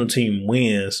 your original team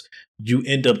wins, you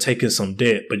end up taking some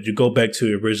debt, but you go back to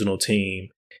your original team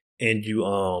and you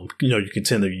you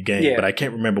continue your game. Yeah. But I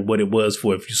can't remember what it was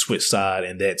for if you switch side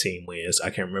and that team wins. I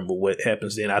can't remember what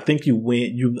happens then. I think you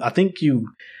win.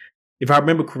 If I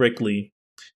remember correctly,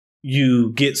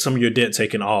 you get some of your debt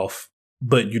taken off,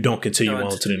 but you don't continue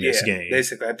on to the next game.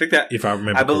 Basically, I think that if I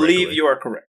remember, I believe you are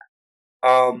correct.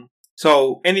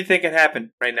 So anything can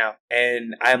happen right now,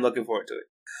 and I am looking forward to it.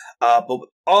 But with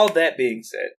all that being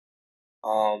said,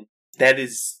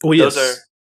 those are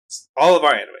all of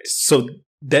our animes. So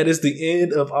that is the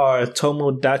end of our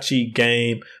Tomodachi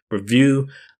game review.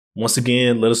 Once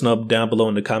again, let us know down below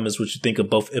in the comments what you think of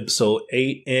both episode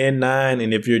 8 and 9.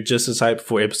 And if you're just as hyped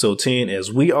for episode 10 as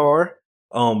we are,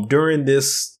 during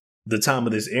the time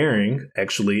of this airing,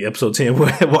 actually, episode 10 will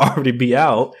already be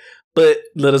out. But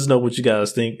let us know what you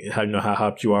guys think, how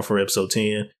hyped you are for episode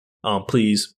 10.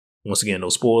 Please, once again, no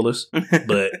spoilers.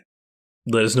 But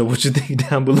let us know what you think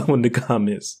down below in the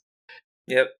comments.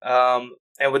 Yep.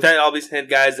 And with that all being said,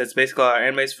 guys, that's basically all our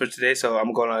animes for today. So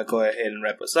I'm going to go ahead and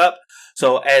wrap us up.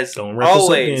 So as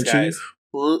always, guys,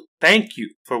 thank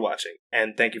you for watching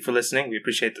and thank you for listening. We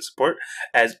appreciate the support.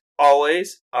 As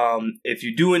always, if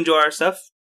you do enjoy our stuff,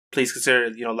 please consider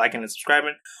liking and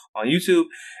subscribing on YouTube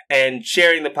and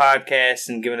sharing the podcast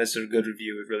and giving us a good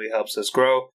review. It really helps us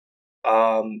grow.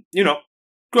 Grow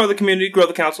the community, grow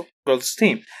the council, grow this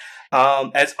team.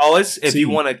 As always, if you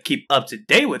want to keep up to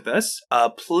date with us,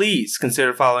 please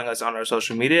consider following us on our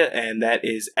social media, and that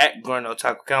is at Gurren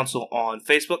Otaku Council on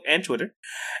Facebook and Twitter,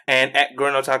 and at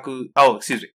Gurren Otaku. Oh,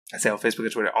 excuse me, I said on Facebook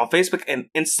and Twitter. On Facebook and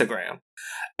Instagram,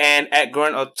 and at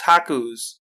Gurren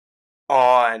Otakus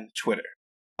on Twitter.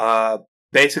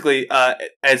 Basically,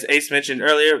 as Ace mentioned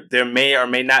earlier, there may or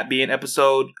may not be an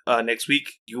episode next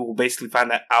week. You will basically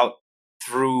find that out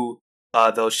through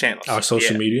those channels, our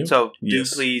social media. So do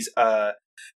please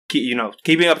keeping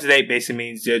up to date basically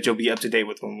means that you'll be up to date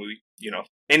with when we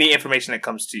any information that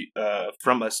comes to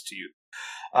from us to you.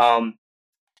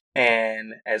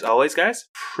 And as always, guys,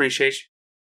 appreciate you.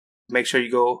 Make sure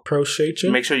you go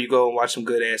Make sure you go and watch some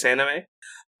good ass anime.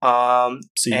 And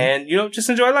just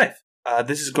enjoy life.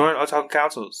 This is Gurren Otaku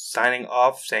Council signing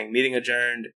off, saying meeting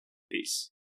adjourned. Peace.